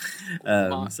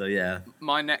 So yeah.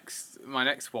 My next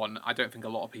one, I don't think a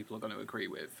lot of people are going to agree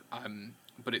with.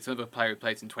 But it's another player who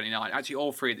plays in 29. Actually,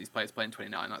 all three of these players play in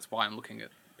 29. That's why I'm looking at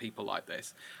people like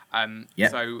this.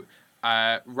 Yep. So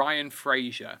Ryan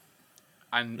Fraser,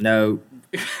 and no,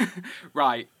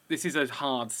 right. This is a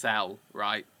hard sell,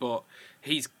 right? But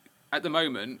he's at the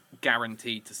moment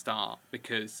guaranteed to start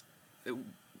because.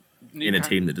 In a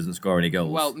team that doesn't score any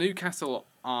goals. Well, Newcastle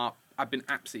have been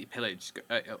absolutely pillaged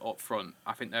up front.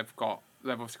 I think they've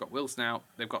obviously got Wilson out.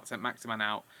 They've got St. Maximin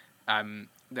out.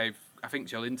 I think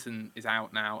Joe Linton is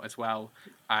out now as well.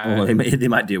 They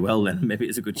might do well then. Maybe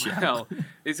it's a good shout. Well,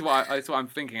 this is what I'm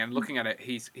thinking. And looking at it,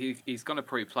 he's going to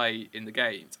probably play in the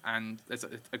games, and there's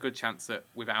a good chance that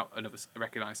without another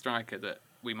recognised striker, that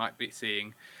we might be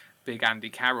seeing big Andy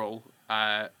Carroll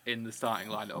in the starting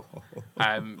lineup.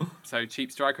 So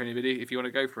cheap striker, anybody, if you want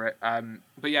to go for it.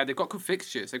 But yeah, they've got good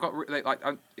fixtures.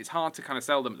 It's hard to kind of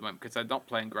sell them at the moment because they're not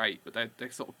playing great, but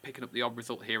they're sort of picking up the odd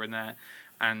result here and there.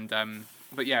 And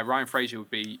but yeah, Ryan Fraser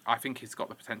would be. I think he's got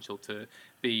the potential to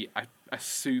be a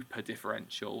super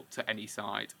differential to any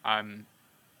side.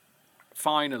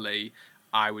 Finally,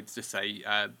 I would just say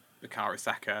Bukayo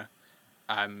Saka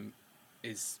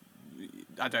is.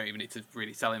 I don't even need to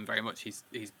really sell him very much. He's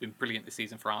been brilliant this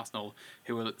season for Arsenal,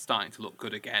 who are starting to look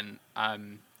good again.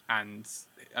 And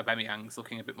Aubameyang's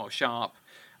looking a bit more sharp.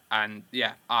 And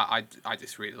yeah, I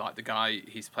just really like the guy.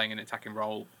 He's playing an attacking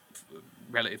role,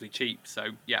 relatively cheap.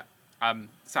 So yeah,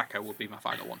 Saka will be my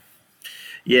final one.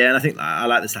 Yeah, and I think I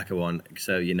like the Saka one.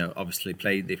 So obviously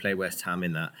they play West Ham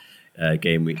in that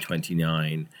game week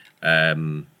 29.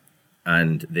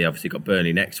 and they obviously got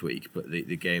Burnley next week. But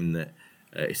the game that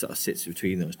it sort of sits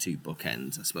between those two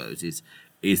bookends, I suppose, is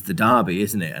the derby,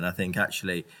 isn't it? And I think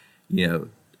actually,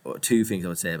 two things I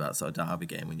would say about sort of derby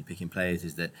game when you're picking players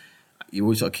is that you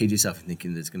always sort of kid yourself in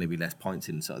thinking there's going to be less points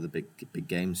in sort of the big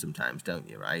games sometimes, don't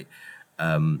you? Right?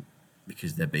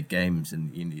 Because they're big games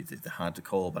and they're hard to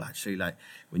call. But actually, like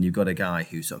when you've got a guy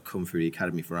who's sort of come through the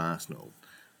academy for Arsenal,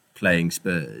 playing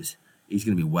Spurs, he's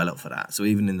going to be well up for that. So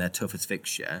even in their toughest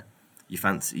fixture, you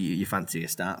fancy a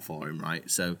start for him, right?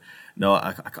 So no,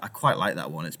 I quite like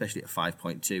that one, especially at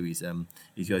 5.2.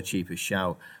 He's your cheapest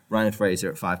shout. Ryan Fraser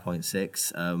at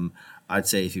 5.6. I'd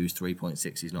say if he was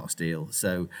 3.6, he's not a steal.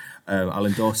 So I'll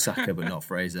endorse Saka, but not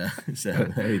Fraser. So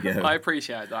there you go. I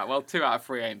appreciate that. Well, 2 out of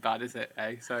 3 ain't bad, is it?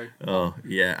 So. Oh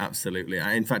yeah, absolutely.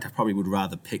 In fact, I probably would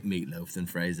rather pick Meatloaf than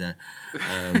Fraser.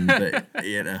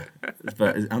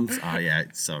 But I'm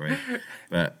sorry,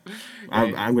 but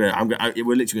we're literally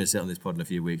going to sit on this pod in a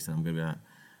few weeks, and I'm going to be like,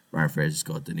 Ryan Fraser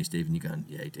scored, didn't he, Stephen? You're going,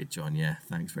 yeah, he did, John. Yeah,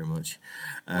 thanks very much.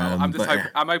 Well,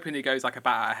 I'm hoping he goes like a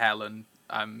bat out of hell and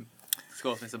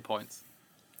scores me some points.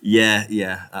 Yeah,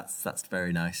 that's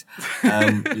very nice.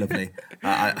 Lovely.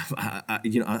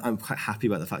 I'm quite happy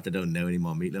about the fact I don't know any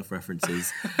more Meatloaf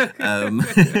references. The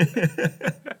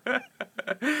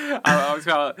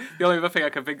only other thing I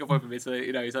can think of him is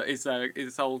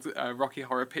his old Rocky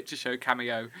Horror Picture Show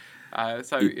cameo.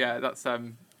 That's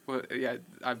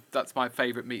my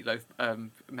favourite Meatloaf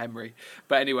memory.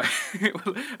 But anyway,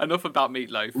 enough about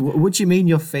Meatloaf. What do you mean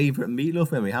your favourite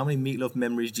Meatloaf memory? How many Meatloaf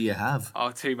memories do you have?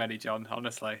 Oh, too many, John.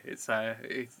 Honestly, it's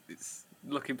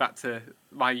looking back to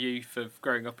my youth of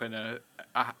growing up in a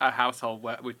household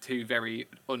with 2 very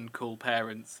uncool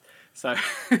parents. So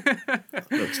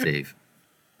look, Steve,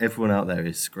 everyone out there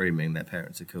is screaming their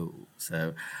parents are cool.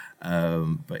 So,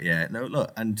 but yeah, no,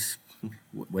 look, and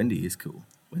Wendy is cool.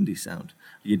 Wendy's sound.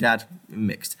 Your dad,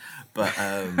 mixed. But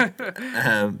I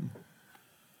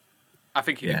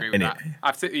think you'd agree with that.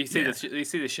 You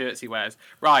see the shirts he wears.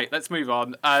 Right, let's move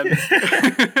on.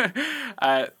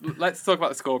 Let's talk about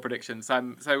the score predictions.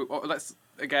 We've obviously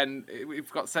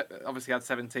had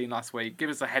 17 last week. Give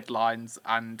us the headlines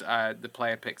and the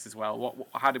player picks as well.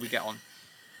 How did we get on?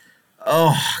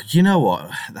 Oh, you know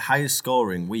what? The highest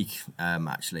scoring week,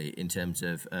 actually, in terms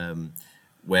of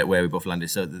where we both landed.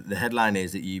 So the headline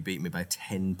is that you beat me by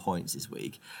 10 points this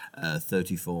week,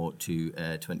 34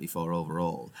 to 24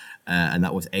 overall. And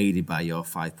that was aided by your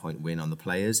 5-point win on the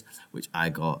players, which I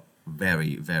got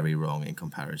very, very wrong in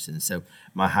comparison. So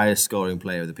my highest scoring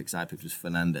player of the picks I picked was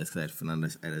Fernandes, because I had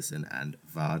Fernandes, Ederson and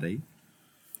Vardy.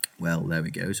 Well, there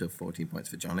we go. So 14 points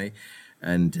for Jonny.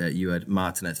 And you had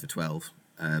Martinez for 12.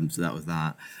 So that was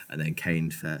that. And then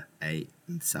Kane for 8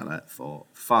 and Salah for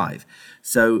 5.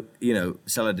 So,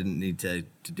 Salah didn't need to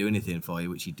do anything for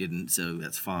you, which he didn't. So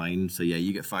that's fine. So, yeah,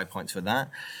 you get 5 points for that.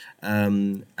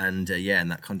 And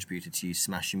that contributed to you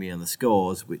smashing me on the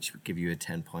scores, which would give you a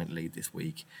 10-point lead this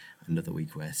week. Another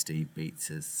week where Steve beats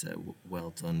us. So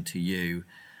well done to you.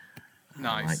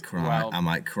 Nice. I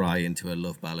might cry into a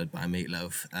love ballad by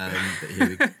Meatloaf. But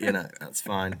here that's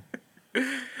fine.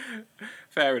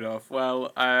 Fair enough.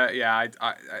 Well, I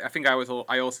think I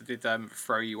also did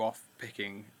throw you off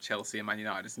picking Chelsea and Man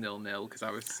United as 0-0 because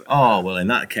I was. Well, in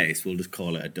that case, we'll just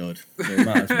call it a dud. We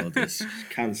might as well just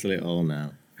cancel it all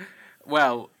now.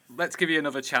 Well, let's give you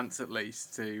another chance at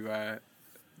least to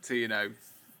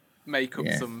make up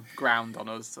some ground on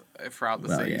us throughout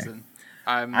the season. Yeah.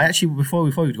 I actually, before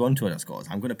we go on to our scores,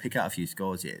 I'm going to pick out a few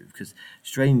scores here because,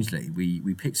 strangely,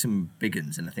 we picked some big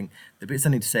ones, and I think the bits I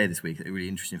need to say this week that are really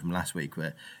interesting from last week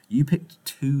were you picked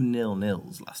 2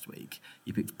 0-0s last week.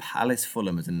 You picked Palace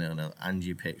Fulham as a 0-0, and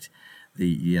you picked the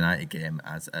United game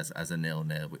as a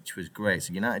 0-0, which was great.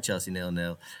 So United Chelsea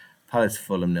 0-0, Palace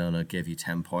Fulham 0-0 gave you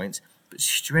 10 points. But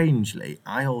strangely,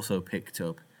 I also picked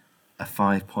up a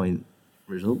 5-point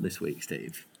result this week,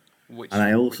 Steve. And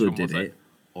I also did it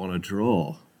on a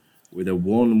draw with a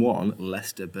 1-1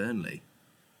 Leicester-Burnley.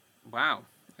 Wow,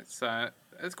 it's quite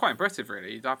impressive,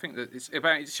 really. I think that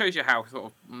it shows you how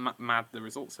sort of mad the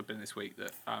results have been this week.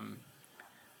 That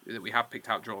we have picked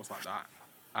out draws like that.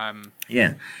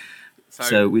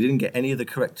 So we didn't get any of the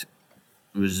correct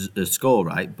score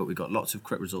right, but we got lots of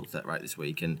correct results that right this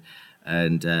week. And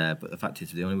but the fact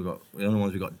is, the only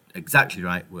ones we got exactly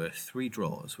right were 3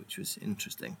 draws, which was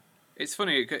interesting. It's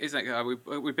funny, isn't it?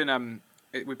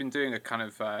 We've been doing a kind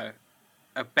of a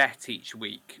bet each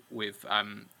week with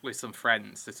some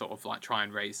friends to sort of like try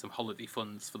and raise some holiday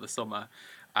funds for the summer.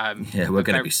 We're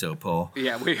going to be so poor.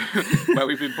 Yeah, we've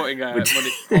been putting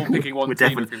money, all picking one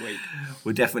team every week.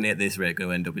 We're definitely at this rate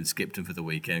going to end up in Skipton for the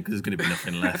weekend because there's going to be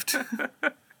nothing left.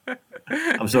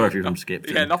 I'm sorry if you're from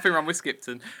Skipton. Yeah, nothing wrong with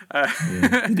Skipton.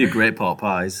 Yeah. You do great pot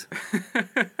pies.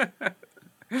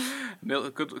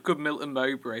 Good Milton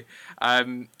Mowbray.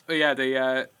 But yeah,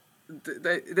 they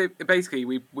basically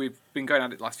we've been going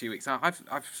at it the last few weeks.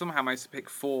 I've somehow managed to pick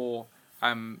 4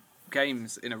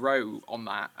 games in a row on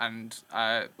that, and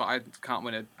but I can't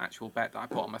win an actual bet that I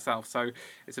put on myself, so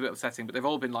it's a bit upsetting. But they've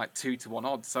all been like 2-1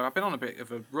 odds, so I've been on a bit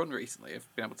of a run recently. I've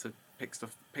been able to pick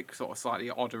sort of slightly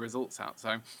odder results out.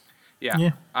 So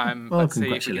yeah. Well, Let's see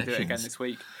if we can do it again this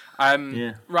week.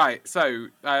 Right, so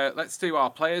let's do our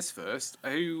players first.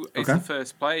 Who is the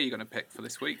first player you're going to pick for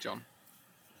this week, John?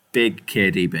 Big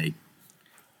KDB.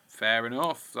 Fair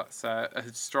enough. That's a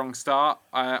strong start.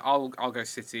 I'll go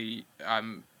City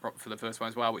for the first one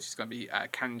as well, which is going to be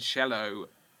Cancelo.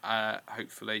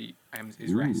 Hopefully,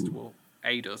 his rest will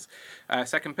aid us.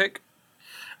 Second pick.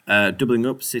 Doubling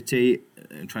up City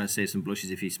and trying to save some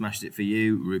blushes if he smashes it for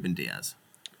you, Ruben Diaz.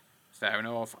 Fair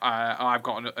enough. I've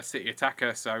got a City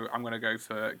attacker, so I'm going to go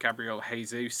for Gabriel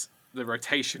Jesus, the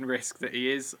rotation risk that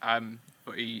he is.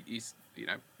 But he's he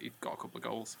got a couple of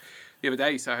goals the other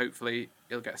day, so hopefully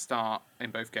he'll get a start in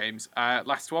both games.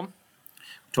 Last one.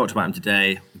 Talked about him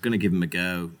today. I'm going to give him a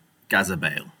go. Gaza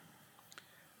Bale.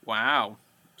 Wow,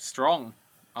 strong.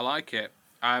 I like it.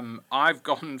 I've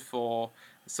gone for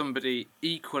somebody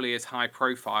equally as high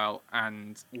profile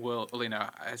and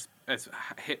has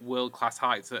hit world class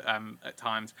heights at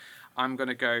times. I'm going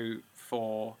to go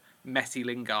for Messi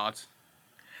Lingard.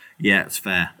 Yeah, it's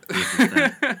fair.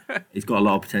 He's got a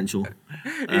lot of potential.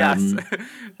 Yes,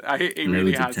 he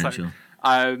really has. Potential.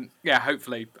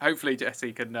 Hopefully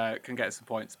Jesse can get some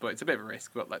points, but it's a bit of a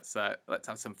risk. But let's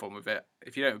have some fun with it.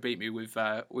 If you don't beat me with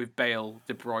Bale,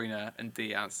 De Bruyne, and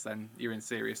Diaz, then you're in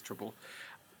serious trouble.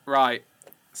 Right,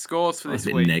 scores for this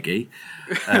week. Neggy.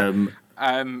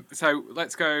 So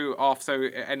let's go off. So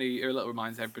a little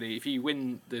reminder to everybody: if you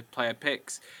win the player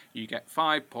picks, you get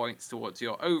 5 points towards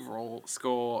your overall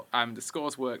score. The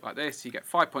scores work like this: you get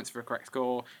 5 points for a correct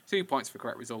score, 2 points for a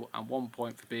correct result, and 1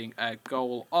 point for being a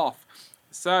goal off.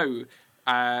 So,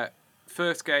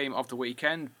 first game of the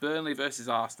weekend: Burnley versus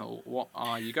Arsenal. What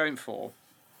are you going for?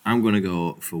 I'm going to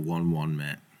go for 1-1,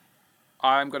 mate.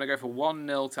 I'm going to go for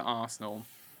 1-0 to Arsenal.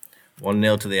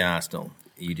 1-0 to the Arsenal.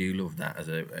 You do love that as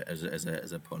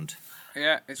a punt.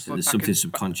 Yeah, so there's something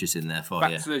subconscious in there for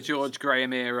you. Back to the George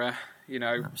Graham era,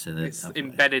 Absolutely. It's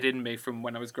embedded in me from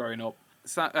when I was growing up.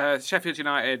 Sheffield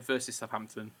United versus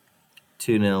Southampton.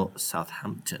 2-0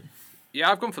 Southampton.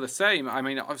 Yeah, I've gone for the same. I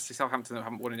mean, obviously Southampton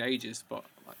haven't won in ages, but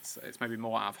it's maybe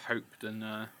more out of hope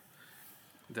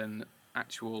than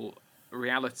actual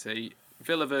reality.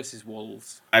 Villa versus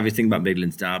Wolves. Everything about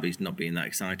Midlands derbies not being that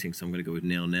exciting, so I'm going to go with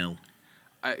 0-0.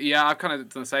 Yeah, I've kind of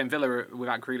done the same. Villa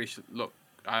without Grealish look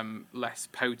less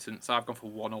potent, so I've gone for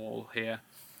 1-1 here.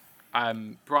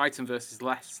 Brighton versus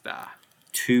Leicester.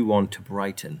 2-1 to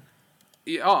Brighton.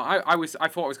 Yeah, I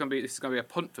thought this is going to be a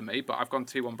punt for me, but I've gone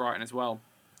 2-1 Brighton as well.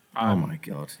 Oh my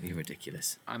God, you're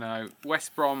ridiculous. I know.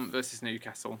 West Brom versus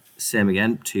Newcastle. Same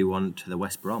again, 2-1 to the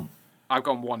West Brom. I've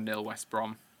gone 1-0 West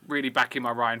Brom. Really backing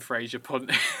my Ryan Fraser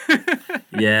punt.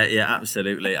 yeah,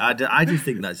 absolutely. I do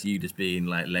think that's you just being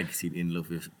like legacy in love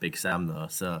with Big Sam though.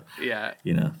 So yeah,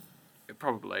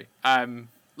 probably.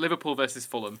 Liverpool versus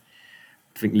Fulham.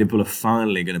 I think Liverpool are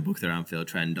finally going to book their Anfield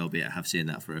trend, albeit I have seen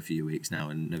that for a few weeks now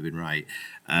and they've been right.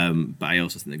 But I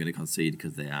also think they're going to concede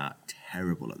because they are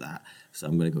terrible at that. So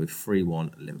I'm going to go with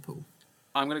 3-1 Liverpool.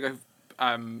 I'm going to go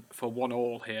for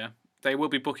 1-1 here. They will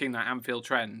be booking that Anfield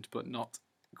trend, but not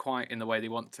quite in the way they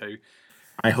want to.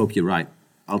 I hope you're right.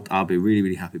 I'll be really,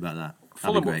 really happy about that.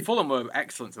 Fulham were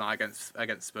excellent tonight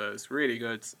against Spurs. Really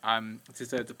good.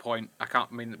 Deserved the point.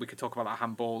 We could talk about that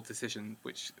handball decision,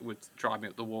 which would drive me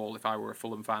up the wall if I were a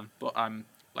Fulham fan. But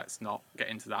let's not get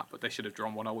into that. But they should have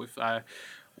drawn 1-0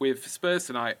 with Spurs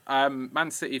tonight.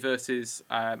 Man City versus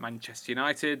Manchester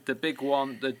United. The big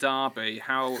one, the derby.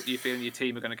 How are you feeling your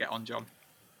team are going to get on, John?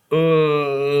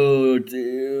 Oh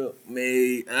dear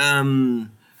me.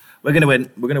 We're going to win.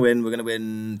 We're going to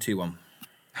win 2-1.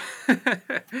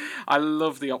 I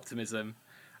love the optimism.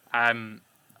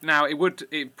 Now,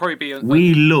 it'd probably be...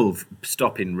 We love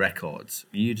stopping records.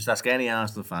 You just ask any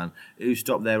Arsenal fan who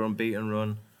stopped their unbeaten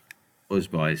run. Us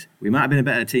boys. We might have been a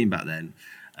better team back then,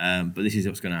 but this is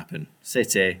what's going to happen.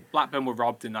 City. Blackburn were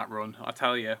robbed in that run. I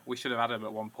tell you, we should have had them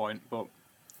at one point, but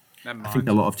never mind. I think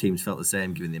a lot of teams felt the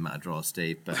same given the amount of draws,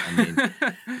 Steve, but I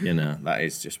mean, that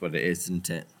is just what it is, isn't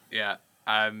it? Yeah.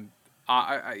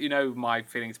 My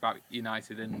feelings about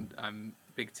United and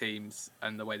big teams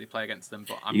and the way they play against them.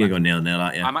 But You're going to go 0-0,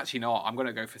 aren't you? I'm actually not. I'm going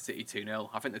to go for City 2-0.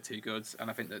 I think they're too good, and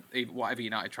I think that whatever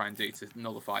United try and do to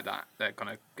nullify that, they're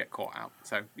going to get caught out.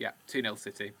 So, yeah, 2-0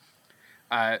 City.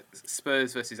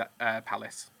 Spurs versus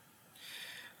Palace.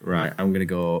 Right, I'm going to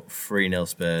go 3-0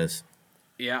 Spurs.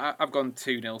 Yeah, I've gone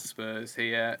 2-0 Spurs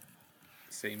here.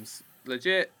 Seems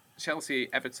legit. Chelsea,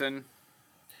 Everton.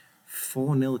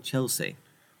 4-0 Chelsea.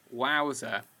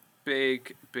 Wowzer.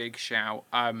 Big shout.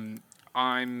 I'm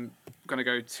going to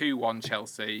go 2-1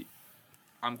 Chelsea.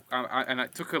 And I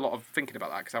took a lot of thinking about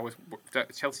that because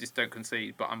Chelsea just don't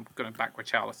concede, but I'm going to back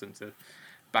Richarlison to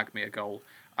bag me a goal.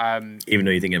 Even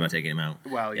though you're thinking about taking him out.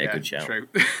 Well, yeah, good shout. True.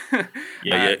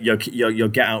 Your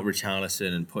get out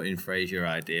Richarlison and put in Frazier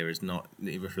idea is not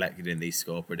reflected in these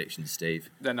score predictions, Steve.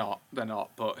 They're not.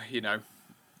 But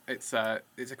it's a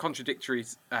contradictory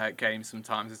game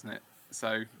sometimes, isn't it?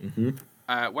 So,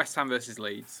 West Ham versus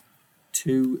Leeds.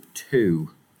 2-2.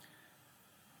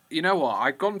 You know what?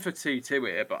 I've gone for 2-2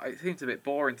 here, but it seems a bit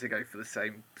boring to go for the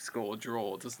same score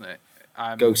draw, doesn't it?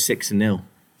 Go 6-0.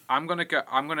 I'm gonna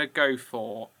go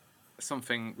for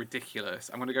something ridiculous.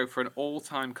 I'm gonna go for an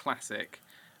all-time classic,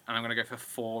 and I'm gonna go for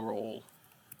 4-4.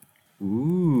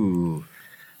 Ooh,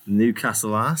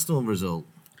 Newcastle Arsenal result.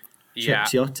 Yeah,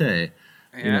 Chiotte.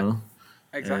 Yeah,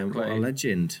 exactly. What a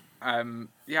legend.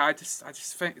 Yeah, I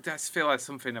just feel like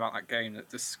something about that game that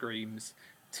just screams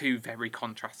two very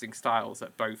contrasting styles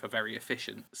that both are very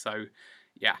efficient. So,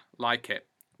 yeah, like it.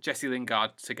 Jesse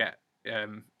Lingard to get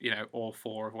all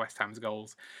 4 of West Ham's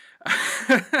goals.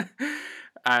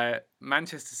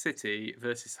 Manchester City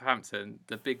versus Southampton,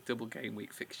 the big double game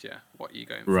week fixture. What are you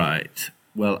going for? Right.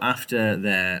 Well, after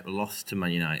their loss to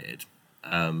Man United,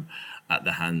 at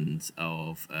the hands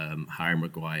of Harry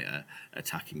Maguire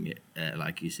attacking it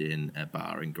like he's in a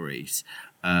bar in Greece,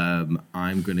 I'm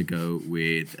going to go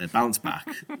with a bounce back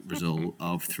result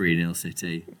of 3-0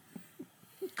 City.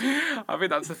 I think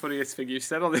that's the funniest thing you've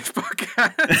said on this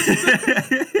podcast.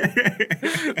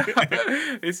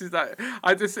 This is that.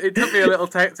 It took me a little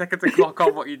second to clock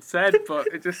on what you'd said, but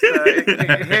it just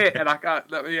it hit, and I can't.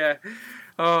 Yeah.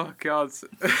 Oh God.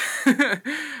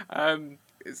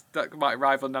 That might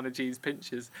rival Nana G's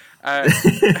pinches. I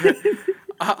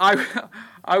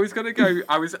was gonna go.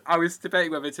 I was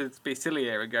debating whether to be silly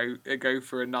here and go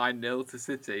for a 9-0 to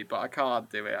City, but I can't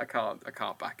do it. I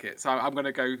can't back it. So I'm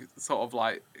gonna go sort of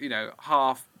like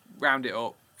half round it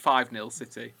up 5-0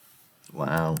 City.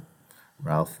 Wow,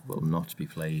 Ralph will not be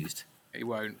pleased. He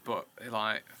won't. But if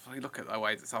you look at the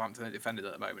way that Southampton are defended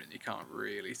at the moment, you can't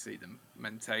really see them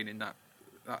maintaining that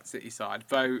City side.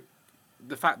 Though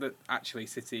the fact that actually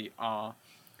City are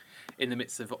in the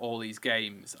midst of all these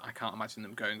games, I can't imagine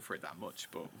them going for it that much,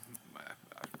 but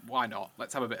why not?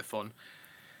 Let's have a bit of fun.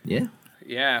 Yeah.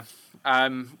 Yeah.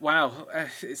 Well,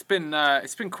 it's been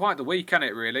quite the week, hasn't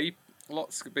it, really?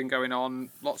 Lots been going on,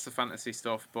 lots of fantasy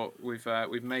stuff, but we've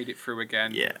made it through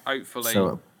again. Yeah. Hopefully.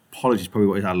 So apologies, probably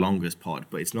what is our longest pod,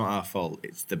 but it's not our fault.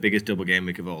 It's the biggest double game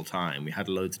week of all time. We had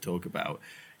a load to talk about.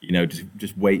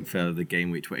 Just wait for the game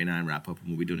week 29 wrap up, and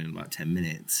we'll be done in about 10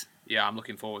 minutes. Yeah, I'm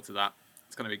looking forward to that.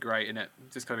 It's going to be great, isn't it?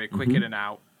 Just going to be a quick in and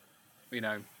out,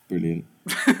 Brilliant.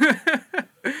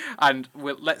 And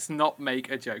let's not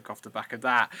make a joke off the back of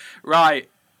that. Right,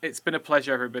 it's been a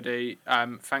pleasure, everybody.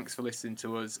 Thanks for listening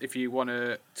to us. If you want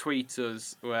to tweet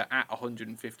us, we're at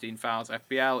 115 Fouls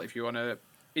FPL. If you want to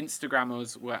Instagram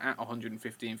us, we're at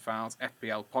 115 Fouls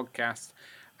FPL podcast.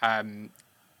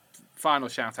 Final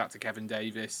shout out to Kevin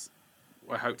Davis.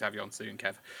 We hope to have you on soon,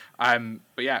 Kev.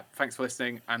 But yeah, thanks for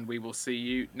listening, and we will see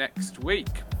you next week.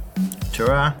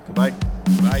 Ta-ra. Goodbye.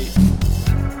 Bye.